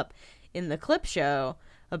that up in the clip show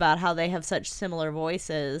about how they have such similar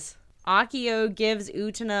voices. Akio gives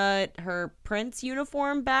Utena her prince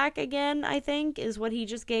uniform back again, I think, is what he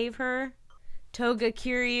just gave her. Toga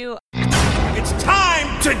Kiryu. It's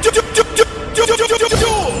time to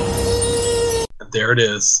duel! There it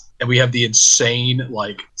is. And we have the insane,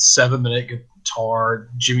 like, 7-minute guitar,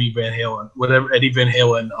 Jimmy Van Halen, whatever, Eddie Van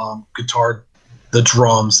Halen guitar, the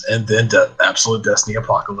drums, and then Absolute Destiny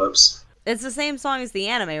Apocalypse. It's the same song as the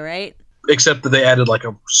anime, right? Except that they added, like,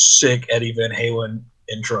 a sick Eddie Van Halen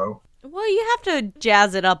intro. Well, you have to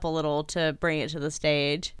jazz it up a little to bring it to the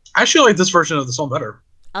stage. I actually like this version of the song better.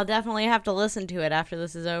 I'll definitely have to listen to it after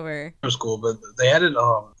this is over. It was cool, but they added a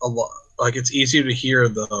lot. Like it's easier to hear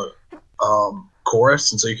the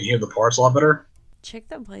chorus, and so you can hear the parts a lot better. Chick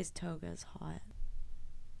that plays Toga is hot.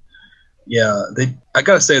 Yeah, I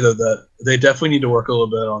gotta say though that they definitely need to work a little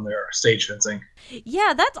bit on their stage fencing.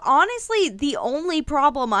 Yeah, that's honestly the only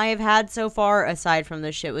problem I have had so far, aside from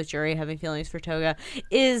the shit with Jury having feelings for Toga,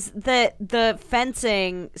 is that the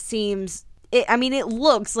fencing seems. It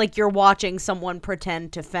looks like you're watching someone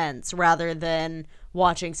pretend to fence rather than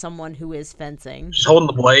watching someone who is fencing. She's holding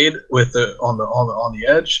the blade with the on the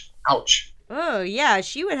edge. Ouch. Oh yeah,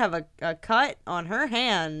 she would have a cut on her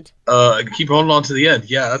hand. Keep holding on to the end.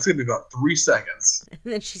 Yeah, that's gonna be about 3 seconds.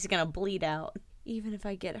 And then she's gonna bleed out. Even if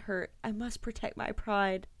I get hurt, I must protect my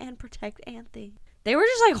pride and protect Anthe. They were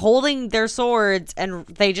just like holding their swords and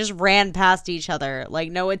they just ran past each other.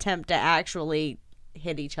 Like no attempt to actually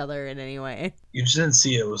hit each other in any way. You just didn't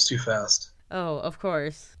see it. It was too fast. Oh, of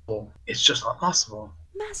course. Well, it's just not possible.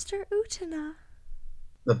 Master Utena.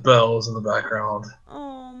 The bells in the background.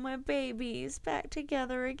 Oh, my baby's back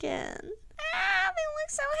together again. Ah, they look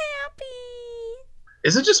so happy.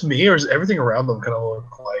 Is it just me, or is everything around them kind of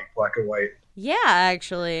look like black and white? Yeah,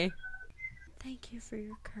 actually. Thank you for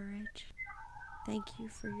your courage. Thank you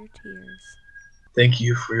for your tears. Thank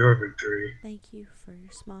you for your victory. Thank you for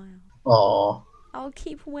your smile. Aww. I'll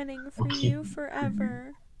keep winning for you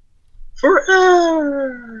forever.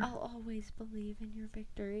 Forever. I'll always believe in your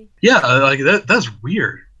victory. Yeah, like that's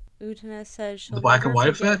weird. Utena says she'll The black never and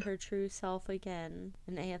white forget effect? her true self again.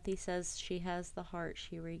 And Anthe says she has the heart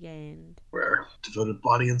she regained. Where devoted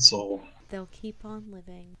body and soul. They'll keep on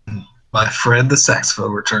living. My friend the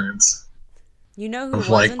saxophone returns. You know who Of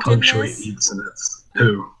like wasn't in punctuate this? incidents.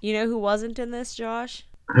 Who? You know who wasn't in this, Josh?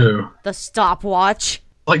 Who? The stopwatch.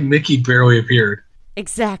 Like Mickey barely appeared.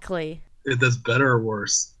 Exactly. That's better or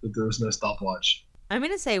worse that there was no stopwatch. I'm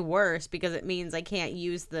going to say worse because it means I can't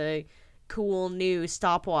use the cool new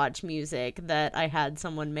stopwatch music that I had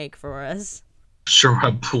someone make for us. Sure,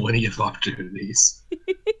 I have plenty of opportunities.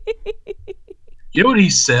 You know what he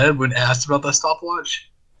said when asked about that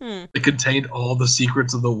stopwatch? It contained all the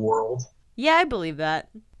secrets of the world. Yeah, I believe that.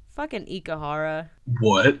 Fucking Ikuhara.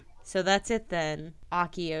 What? So that's it then,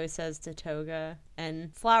 Akio says to Toga,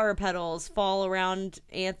 and flower petals fall around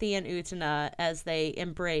Anthy and Utena as they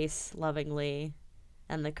embrace lovingly,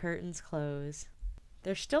 and the curtains close.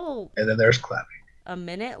 There's still And then there's clapping. a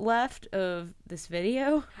minute left of this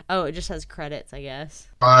video. Oh, it just has credits, I guess.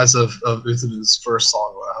 Rise of Utena's first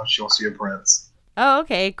song about how she wants to be a prince. Oh,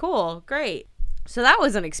 okay, cool, great. So that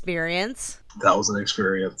was an experience. That was an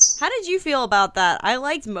experience. How did you feel about that? I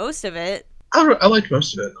liked most of it. I liked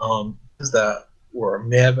most of it. Is that we're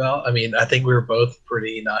mad about? I mean, I think we were both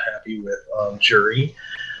pretty not happy with Jury.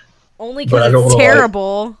 Only But I because don't it's wanna, like-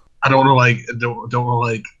 terrible. I don't want to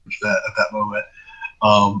like that at that moment.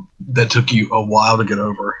 That took you a while to get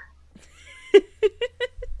over.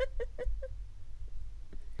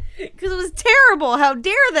 Because it was terrible. How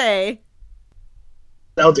dare they?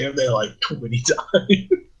 How damn they like 20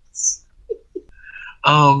 times.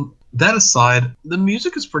 That aside, the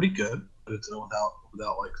music is pretty good, but it's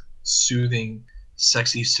without like soothing,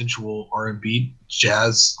 sexy, sensual R&B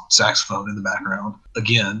jazz saxophone in the background.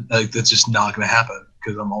 Again, like that's just not going to happen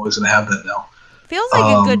because I'm always going to have that now. Feels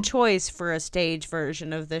like a good choice for a stage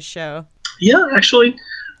version of this show. Yeah, actually,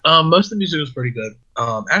 most of the music was pretty good.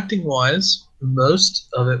 Acting wise, most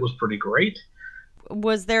of it was pretty great.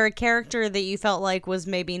 Was there a character that you felt like was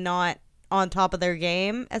maybe not on top of their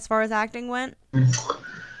game as far as acting went?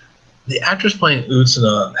 The actress playing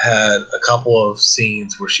Utena had a couple of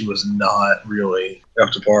scenes where she was not really up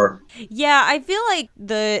to par. Yeah, I feel like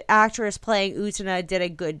the actress playing Utena did a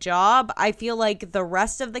good job. I feel like the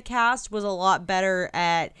rest of the cast was a lot better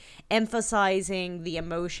at emphasizing the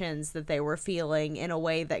emotions that they were feeling in a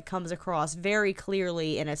way that comes across very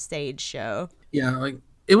clearly in a stage show. Yeah, like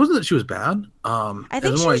it wasn't that she was bad. I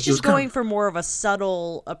think she was just going for more of a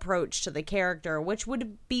subtle approach to the character, which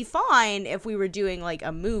would be fine if we were doing like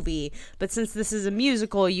a movie. But since this is a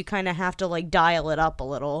musical, you kind of have to like dial it up a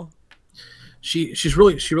little. She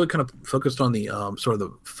really kind of focused on the sort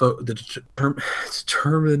of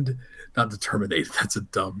determined, not determinate.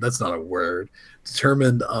 That's not a word.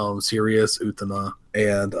 Determined, serious Utena,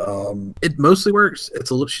 and it mostly works.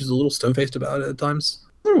 She's a little stone faced about it at times.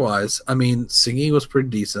 Otherwise, I mean, singing was pretty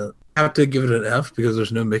decent. I have to give it an F because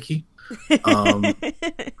there's no Mickey. And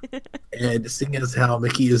seeing as how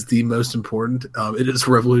Mickey is the most important, it is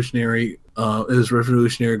revolutionary. It is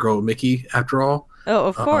revolutionary girl Mickey after all. Oh,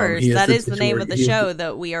 of course. That is the name of the show He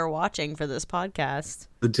that we are watching for this podcast.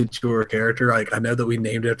 the titular character. Like I know that we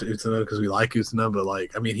named it after Utena because we like Utena, but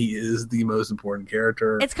like I mean, he is the most important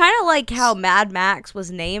character. It's kind of like how Mad Max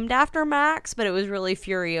was named after Max, but it was really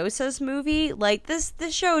Furiosa's movie. Like this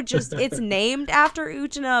show just it's named after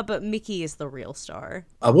Utena, but Mickey is the real star.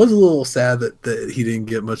 I was a little sad that he didn't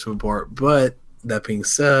get much of a part, but that being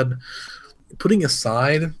said, putting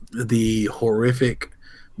aside the horrific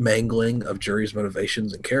mangling of Jury's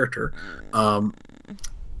motivations and character,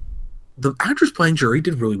 the actress playing Jury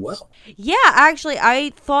did really well. Yeah, actually,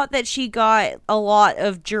 I thought that she got a lot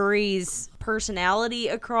of Jury's personality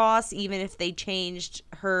across, even if they changed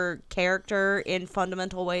her character in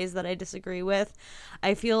fundamental ways that I disagree with.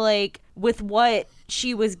 I feel like with what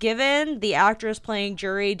she was given, the actress playing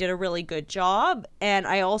Jury did a really good job, and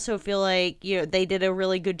I also feel like, they did a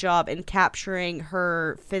really good job in capturing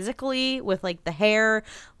her physically with, like, the hair.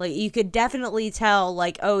 Like, you could definitely tell,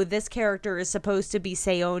 like, oh, this character is supposed to be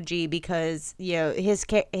Seonji because,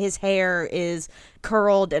 his hair is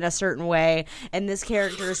curled in a certain way, and this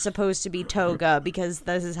character is supposed to be Toga because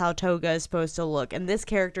this is how Toga is supposed to look, and this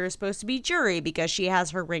character is supposed to be Jury because she has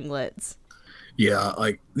her ringlets. Yeah,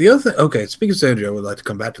 like the other thing. Okay, speaking of Seonji, I would like to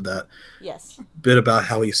come back to that Yes. bit about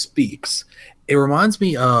how he speaks. It reminds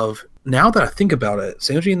me of, now that I think about it,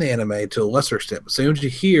 Seonji in the anime to a lesser extent, but Seonji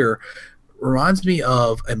here reminds me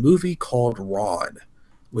of a movie called Ron,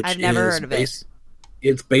 which I've never heard of it.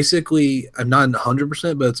 It's basically, I'm not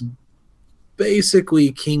 100%, but it's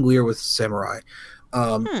basically King Lear with samurai.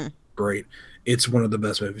 Great. It's one of the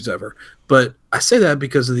best movies ever. But I say that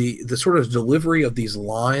because of the sort of delivery of these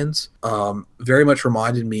lines very much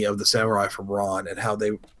reminded me of the samurai from Ron and how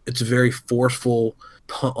it's a very forceful,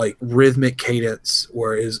 like rhythmic cadence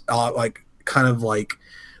where is like kind of like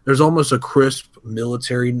there's almost a crisp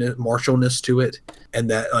military martialness to it.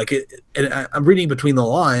 And that like it, and I'm reading between the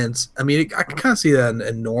lines. I mean, I can kind of see that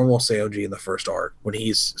in normal Seonji in the first arc when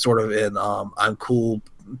he's sort of in I'm cool,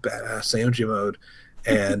 badass Seonji mode.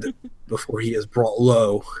 And before he is brought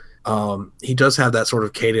low, he does have that sort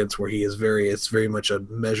of cadence where it's very much a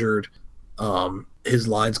measured, his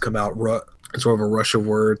lines come out sort of a rush of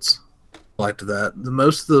words. I liked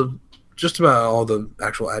that. Just about all the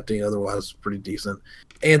actual acting otherwise was pretty decent.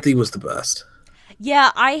 Anthy was the best.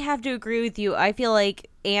 Yeah, I have to agree with you. I feel like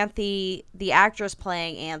Anthe, the actress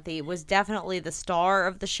playing Anthe, was definitely the star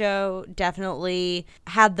of the show, definitely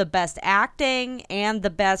had the best acting and the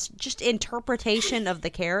best just interpretation of the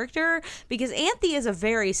character, because Anthe is a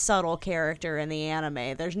very subtle character in the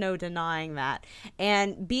anime. There's no denying that.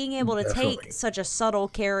 And being able to take such a subtle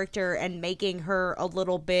character and making her a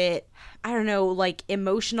little bit, I don't know, like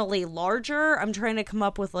emotionally larger. I'm trying to come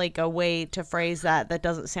up with like a way to phrase that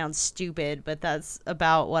doesn't sound stupid, but that's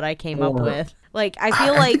about what I came up with. Like, I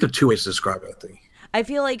feel like... I think of two ways to describe it, I think. I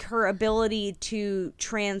feel like her ability to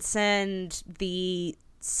transcend the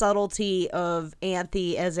subtlety of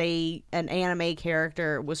Anthe as an anime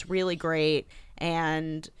character was really great,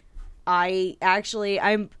 and I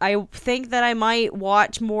think that I might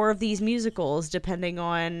watch more of these musicals depending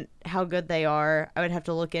on how good they are. I would have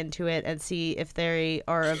to look into it and see if they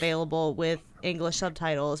are available with English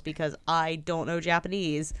subtitles, because I don't know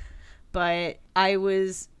Japanese. But I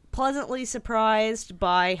was pleasantly surprised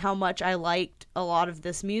by how much I liked a lot of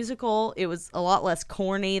this musical. It was a lot less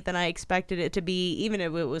corny than I expected it to be, even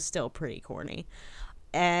if it was still pretty corny.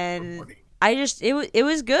 And it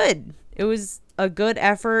was good. It was a good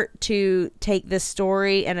effort to take this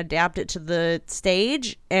story and adapt it to the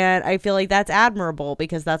stage, and I feel like that's admirable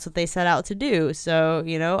because that's what they set out to do. So,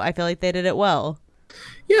 I feel like they did it well.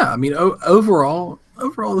 Yeah, I mean, overall,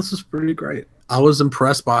 this is pretty great. I was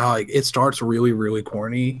impressed by how it starts really, really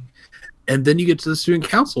corny, and then you get to the student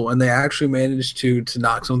council, and they actually managed to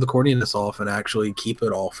knock some of the corniness off and actually keep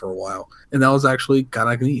it off for a while. And that was actually kind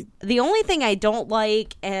of neat. The only thing I don't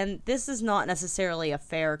like, and this is not necessarily a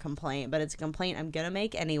fair complaint, but it's a complaint I'm going to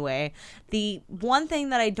make anyway. The one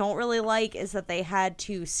thing that I don't really like is that they had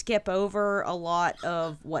to skip over a lot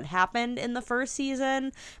of what happened in the first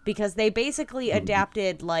season, because they basically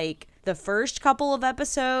adapted like the first couple of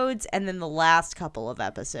episodes and then the last couple of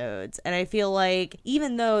episodes. And I feel like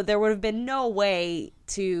even though there would have been no way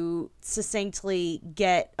to succinctly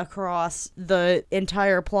get across the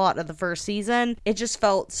entire plot of the first season, it just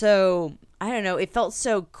felt so, I don't know, it felt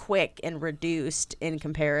so quick and reduced in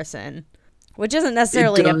comparison, which isn't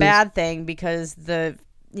necessarily a bad thing, because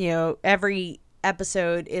every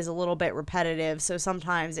episode is a little bit repetitive, so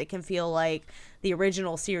sometimes it can feel like the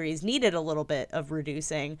original series needed a little bit of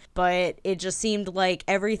reducing, but it just seemed like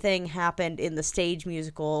everything happened in the stage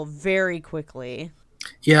musical very quickly.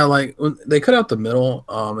 Yeah, like when they cut out the middle,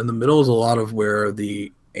 in the middle is a lot of where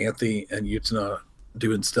the Anthe and Utena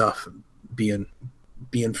doing stuff, being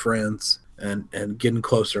friends and getting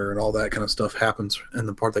closer and all that kind of stuff happens in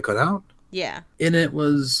the part they cut out. Yeah. And it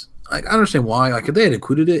was like, I understand why. Like, if they had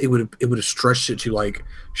included it, it would have stretched it to like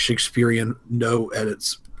Shakespearean no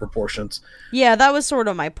edits proportions. Yeah, that was sort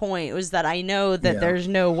of my point, was that I know that there's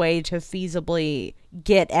no way to feasibly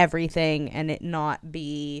get everything and it not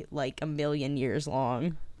be like a million years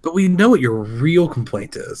long. But we know what your real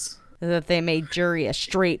complaint is. That they made Jury a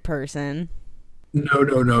straight person.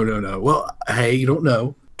 No. Well, hey, you don't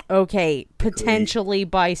know. Okay, potentially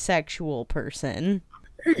bisexual person.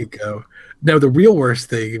 There you go. No, the real worse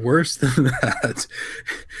than that,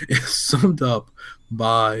 is summed up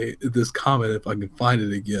by this comment, if I can find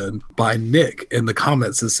it again, by Nick in the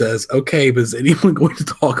comments that says, okay, but is anyone going to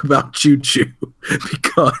talk about Choo Choo?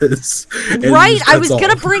 Because... Right, I was going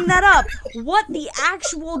to bring that up. What the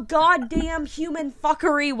actual goddamn human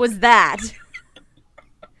fuckery was that?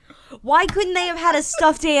 Why couldn't they have had a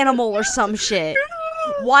stuffed animal or some shit?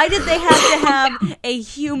 Why did they have to have a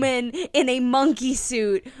human in a monkey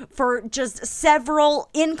suit for just several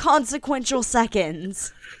inconsequential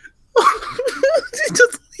seconds?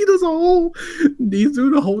 He's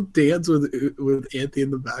doing a whole dance with Anthe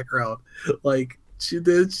in the background. Like,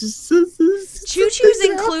 Choo-Choo's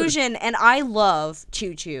inclusion, and I love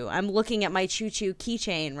Choo-Choo. I'm looking at my Choo-Choo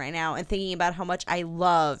keychain right now and thinking about how much I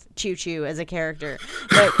love Choo-Choo as a character.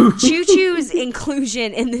 But Choo-Choo's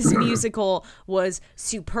inclusion in this musical was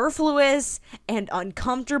superfluous and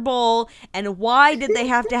uncomfortable. And why did they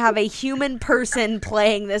have to have a human person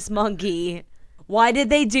playing this monkey? Why did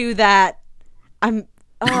they do that?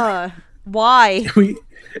 Why?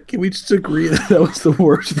 Can we just agree that was the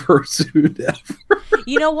worst fursuit ever?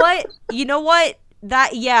 You know what?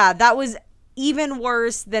 That was even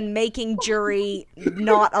worse than making Jury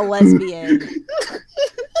not a lesbian.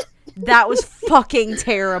 That was fucking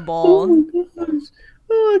terrible. Oh my gosh.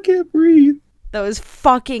 Oh, I can't breathe. That was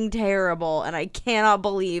fucking terrible, and I cannot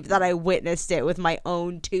believe that I witnessed it with my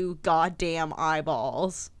own 2 goddamn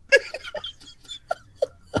eyeballs.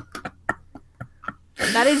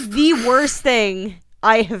 That is the worst thing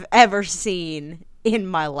I have ever seen in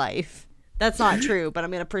my life. That's not true, but I'm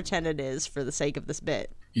going to pretend it is for the sake of this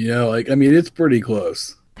bit. Yeah, it's pretty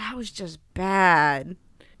close. That was just bad.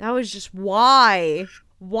 That was just why?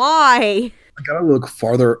 Why? I gotta look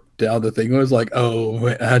farther down the thing. I was like, oh,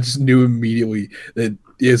 man, I just knew immediately that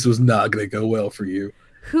this was not gonna go well for you.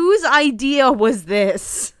 Whose idea was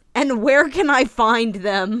this? And where can I find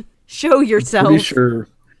them? Show yourself. Pretty sure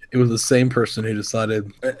it was the same person who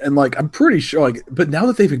decided, and like I'm pretty sure, like, but now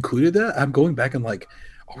that they've included that, I'm going back and like,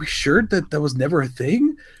 are we sure that that was never a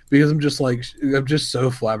thing? Because I'm just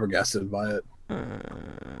so flabbergasted by it.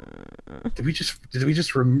 Did we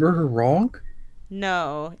just remember her wrong?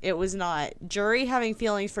 No, it was not. Juri having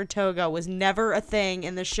feelings for Toga was never a thing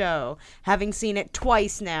in the show, having seen it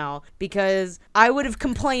twice now, because I would have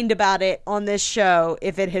complained about it on this show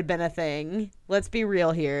if it had been a thing. Let's be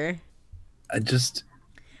real here.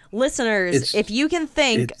 Listeners, if you can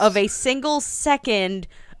think of a single second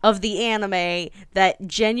of the anime that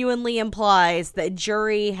genuinely implies that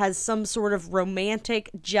Juri has some sort of romantic,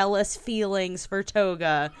 jealous feelings for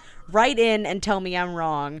Toga, write in and tell me I'm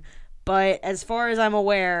wrong. But as far as I'm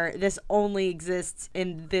aware, this only exists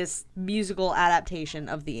in this musical adaptation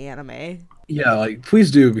of the anime. Yeah, like please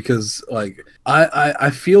do, because like I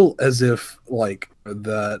feel as if like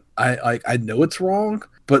that I know it's wrong,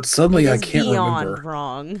 but suddenly I can't remember.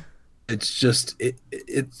 Wrong. It's just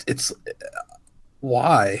it's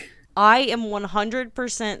why? I am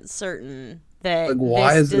 100% certain that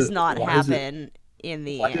like, this does not happen in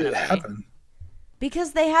the anime. Why did it happen?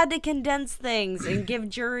 Because they had to condense things and give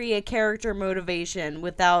Juri a character motivation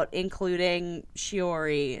without including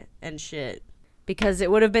Shiori and shit. Because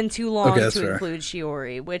it would have been too long to include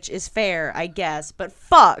Shiori, which is fair, I guess. But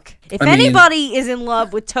fuck. If anybody is in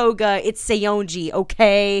love with Toga, it's Seonji,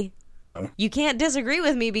 okay? You can't disagree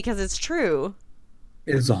with me because it's true.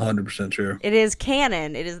 It is 100% true. It is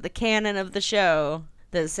canon. It is the canon of the show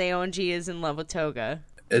that Seonji is in love with Toga.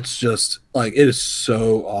 It's just, like, it is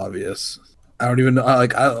so obvious. I don't even know,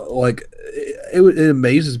 it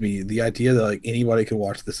amazes me, the idea that, like, anybody could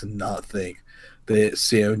watch this and not think that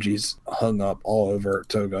Seonji's hung up all over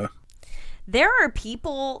Toga. There are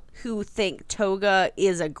people who think Toga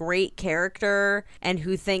is a great character and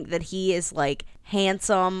who think that he is, like,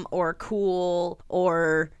 handsome or cool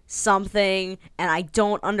or something, and I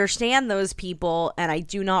don't understand those people, and I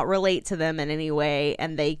do not relate to them in any way,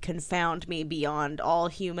 and they confound me beyond all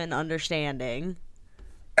human understanding.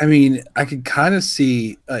 I mean, I can kind of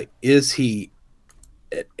see, is he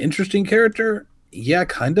an interesting character? Yeah,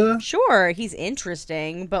 kind of. Sure, he's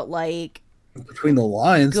interesting, but, like... Between the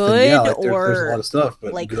lines, good, then yeah, like, there's a lot of stuff,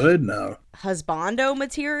 but like, good, no. Husbando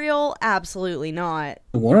material? Absolutely not.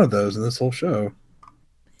 One of those in this whole show.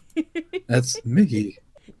 That's Mickey.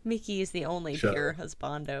 Mickey is the only pure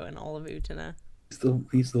husbando in all of Utena.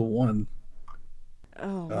 He's the one.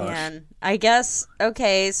 Oh, gosh. Man. I guess,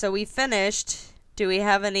 okay, so we finished. Do we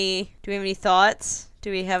have any thoughts?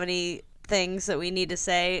 Do we have any things that we need to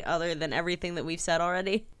say other than everything that we've said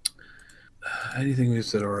already? Anything we've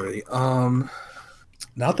said already?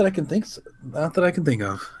 Not that I can think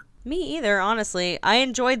of. Me either, honestly. I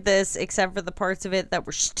enjoyed this except for the parts of it that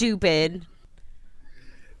were stupid.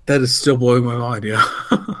 That is still blowing my mind, yeah.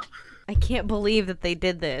 I can't believe that they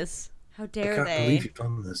did this. How dare they? I can't believe you've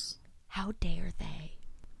done this. How dare they?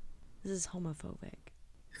 This is homophobic.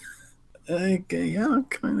 Yeah,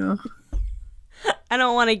 kind of. I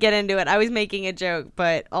don't want to get into it. I was making a joke,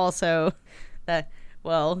 but also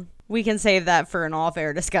we can save that for an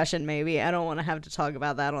off-air discussion, maybe. I don't want to have to talk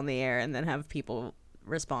about that on the air and then have people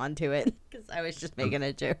respond to it, because I was just making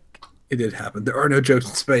a joke. It did happen. There are no jokes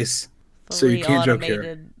in space, so you can't joke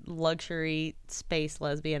here. Luxury space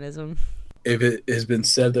lesbianism. If it has been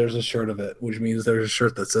said, there's a shirt of it, which means there's a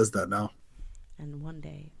shirt that says that now. And one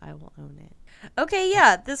day, I will own it. Okay,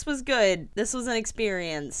 yeah, this was good. This was an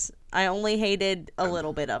experience. I only hated a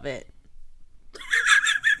little bit of it.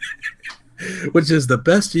 Which is the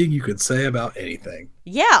best thing you could say about anything.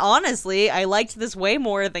 Yeah, honestly, I liked this way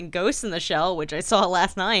more than Ghost in the Shell, which I saw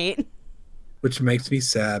last night. Which makes me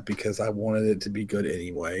sad because I wanted it to be good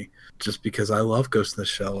anyway. Just because I love Ghost in the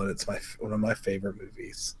Shell and it's one of my favorite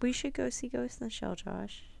movies. We should go see Ghost in the Shell,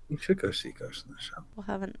 Josh. You should go see Ghost in the Shell. We'll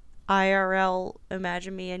have an IRL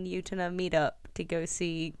Imagine Me and Utena meetup to go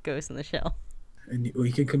see Ghost in the Shell. And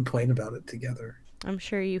we can complain about it together. I'm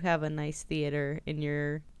sure you have a nice theater in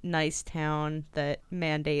your nice town that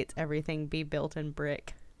mandates everything be built in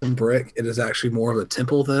brick. In brick, it is actually more of a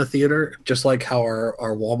temple than a theater, just like how our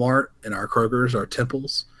Walmart and our Kroger's are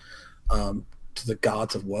temples to the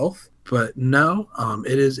gods of wealth. But no,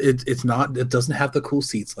 it's not. It doesn't have the cool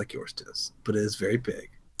seats like yours does, but it is very big.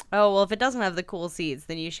 Oh, well, if it doesn't have the cool seats,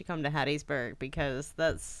 then you should come to Hattiesburg, because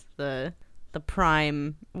that's the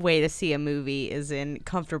prime way to see a movie is in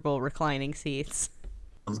comfortable reclining seats.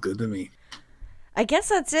 Sounds good to me. I guess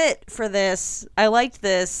that's it for this. I liked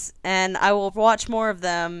this, and I will watch more of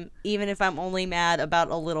them, even if I'm only mad about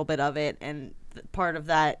a little bit of it. And part of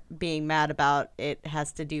that being mad about it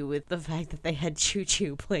has to do with the fact that they had Choo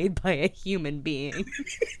Choo played by a human being.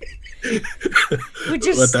 Which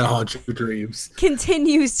is, let that haunt your dreams.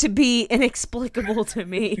 Continues to be inexplicable to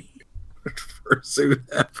me. First suit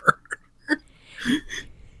ever.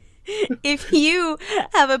 If you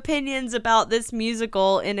have opinions about this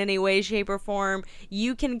musical in any way, shape, or form,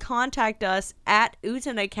 you can contact us at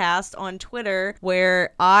UtenaCast on Twitter,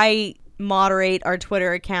 where I moderate our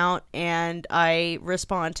Twitter account and I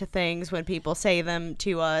respond to things when people say them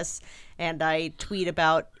to us, and I tweet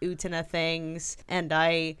about Utena things, and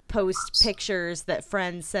I post pictures that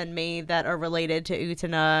friends send me that are related to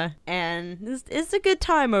Utena, and it's a good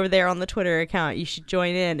time over there on the Twitter account. You should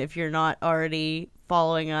join in if you're not already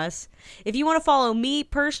following us. If you want to follow me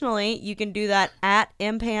personally, you can do that at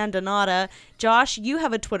Impandonata. Josh, you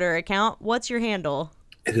have a Twitter account. What's your handle?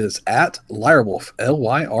 It is at Lyrewolf,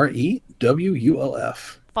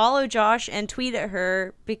 LYREWULF. Follow Josh and tweet at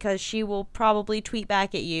her, because she will probably tweet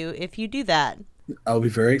back at you if you do that. I'll be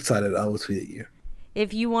very excited. I will tweet at you.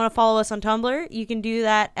 If you want to follow us on Tumblr, you can do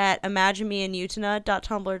that at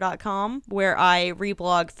imaginemeandutena.tumblr.com, where I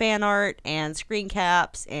reblog fan art and screen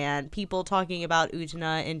caps and people talking about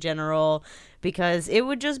Utena in general, because it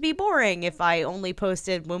would just be boring if I only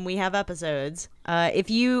posted when we have episodes. If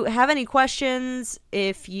you have any questions,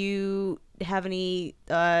 if you have any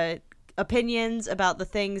opinions about the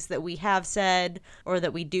things that we have said or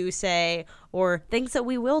that we do say, or things that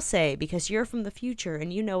we will say, because you're from the future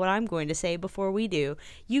and you know what I'm going to say before we do,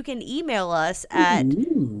 you can email us at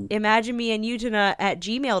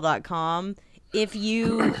imaginemeandutena@gmail.com. If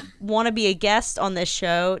you want to be a guest on this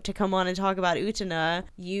show to come on and talk about Utena,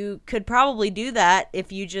 you could probably do that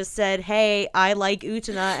if you just said, hey, I like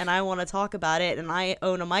Utena and I want to talk about it and I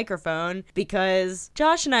own a microphone, because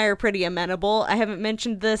Josh and I are pretty amenable. I haven't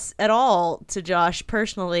mentioned this at all to Josh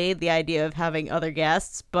personally, the idea of having other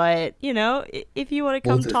guests, but, you know, if you want to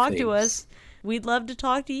come talk to us, we'd love to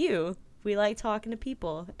talk to you. We like talking to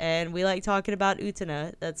people, and we like talking about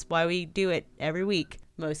Utena. That's why we do it every week.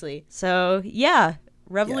 Mostly. So, yeah.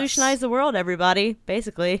 Revolutionize the world, everybody,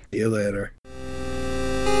 basically. See you later.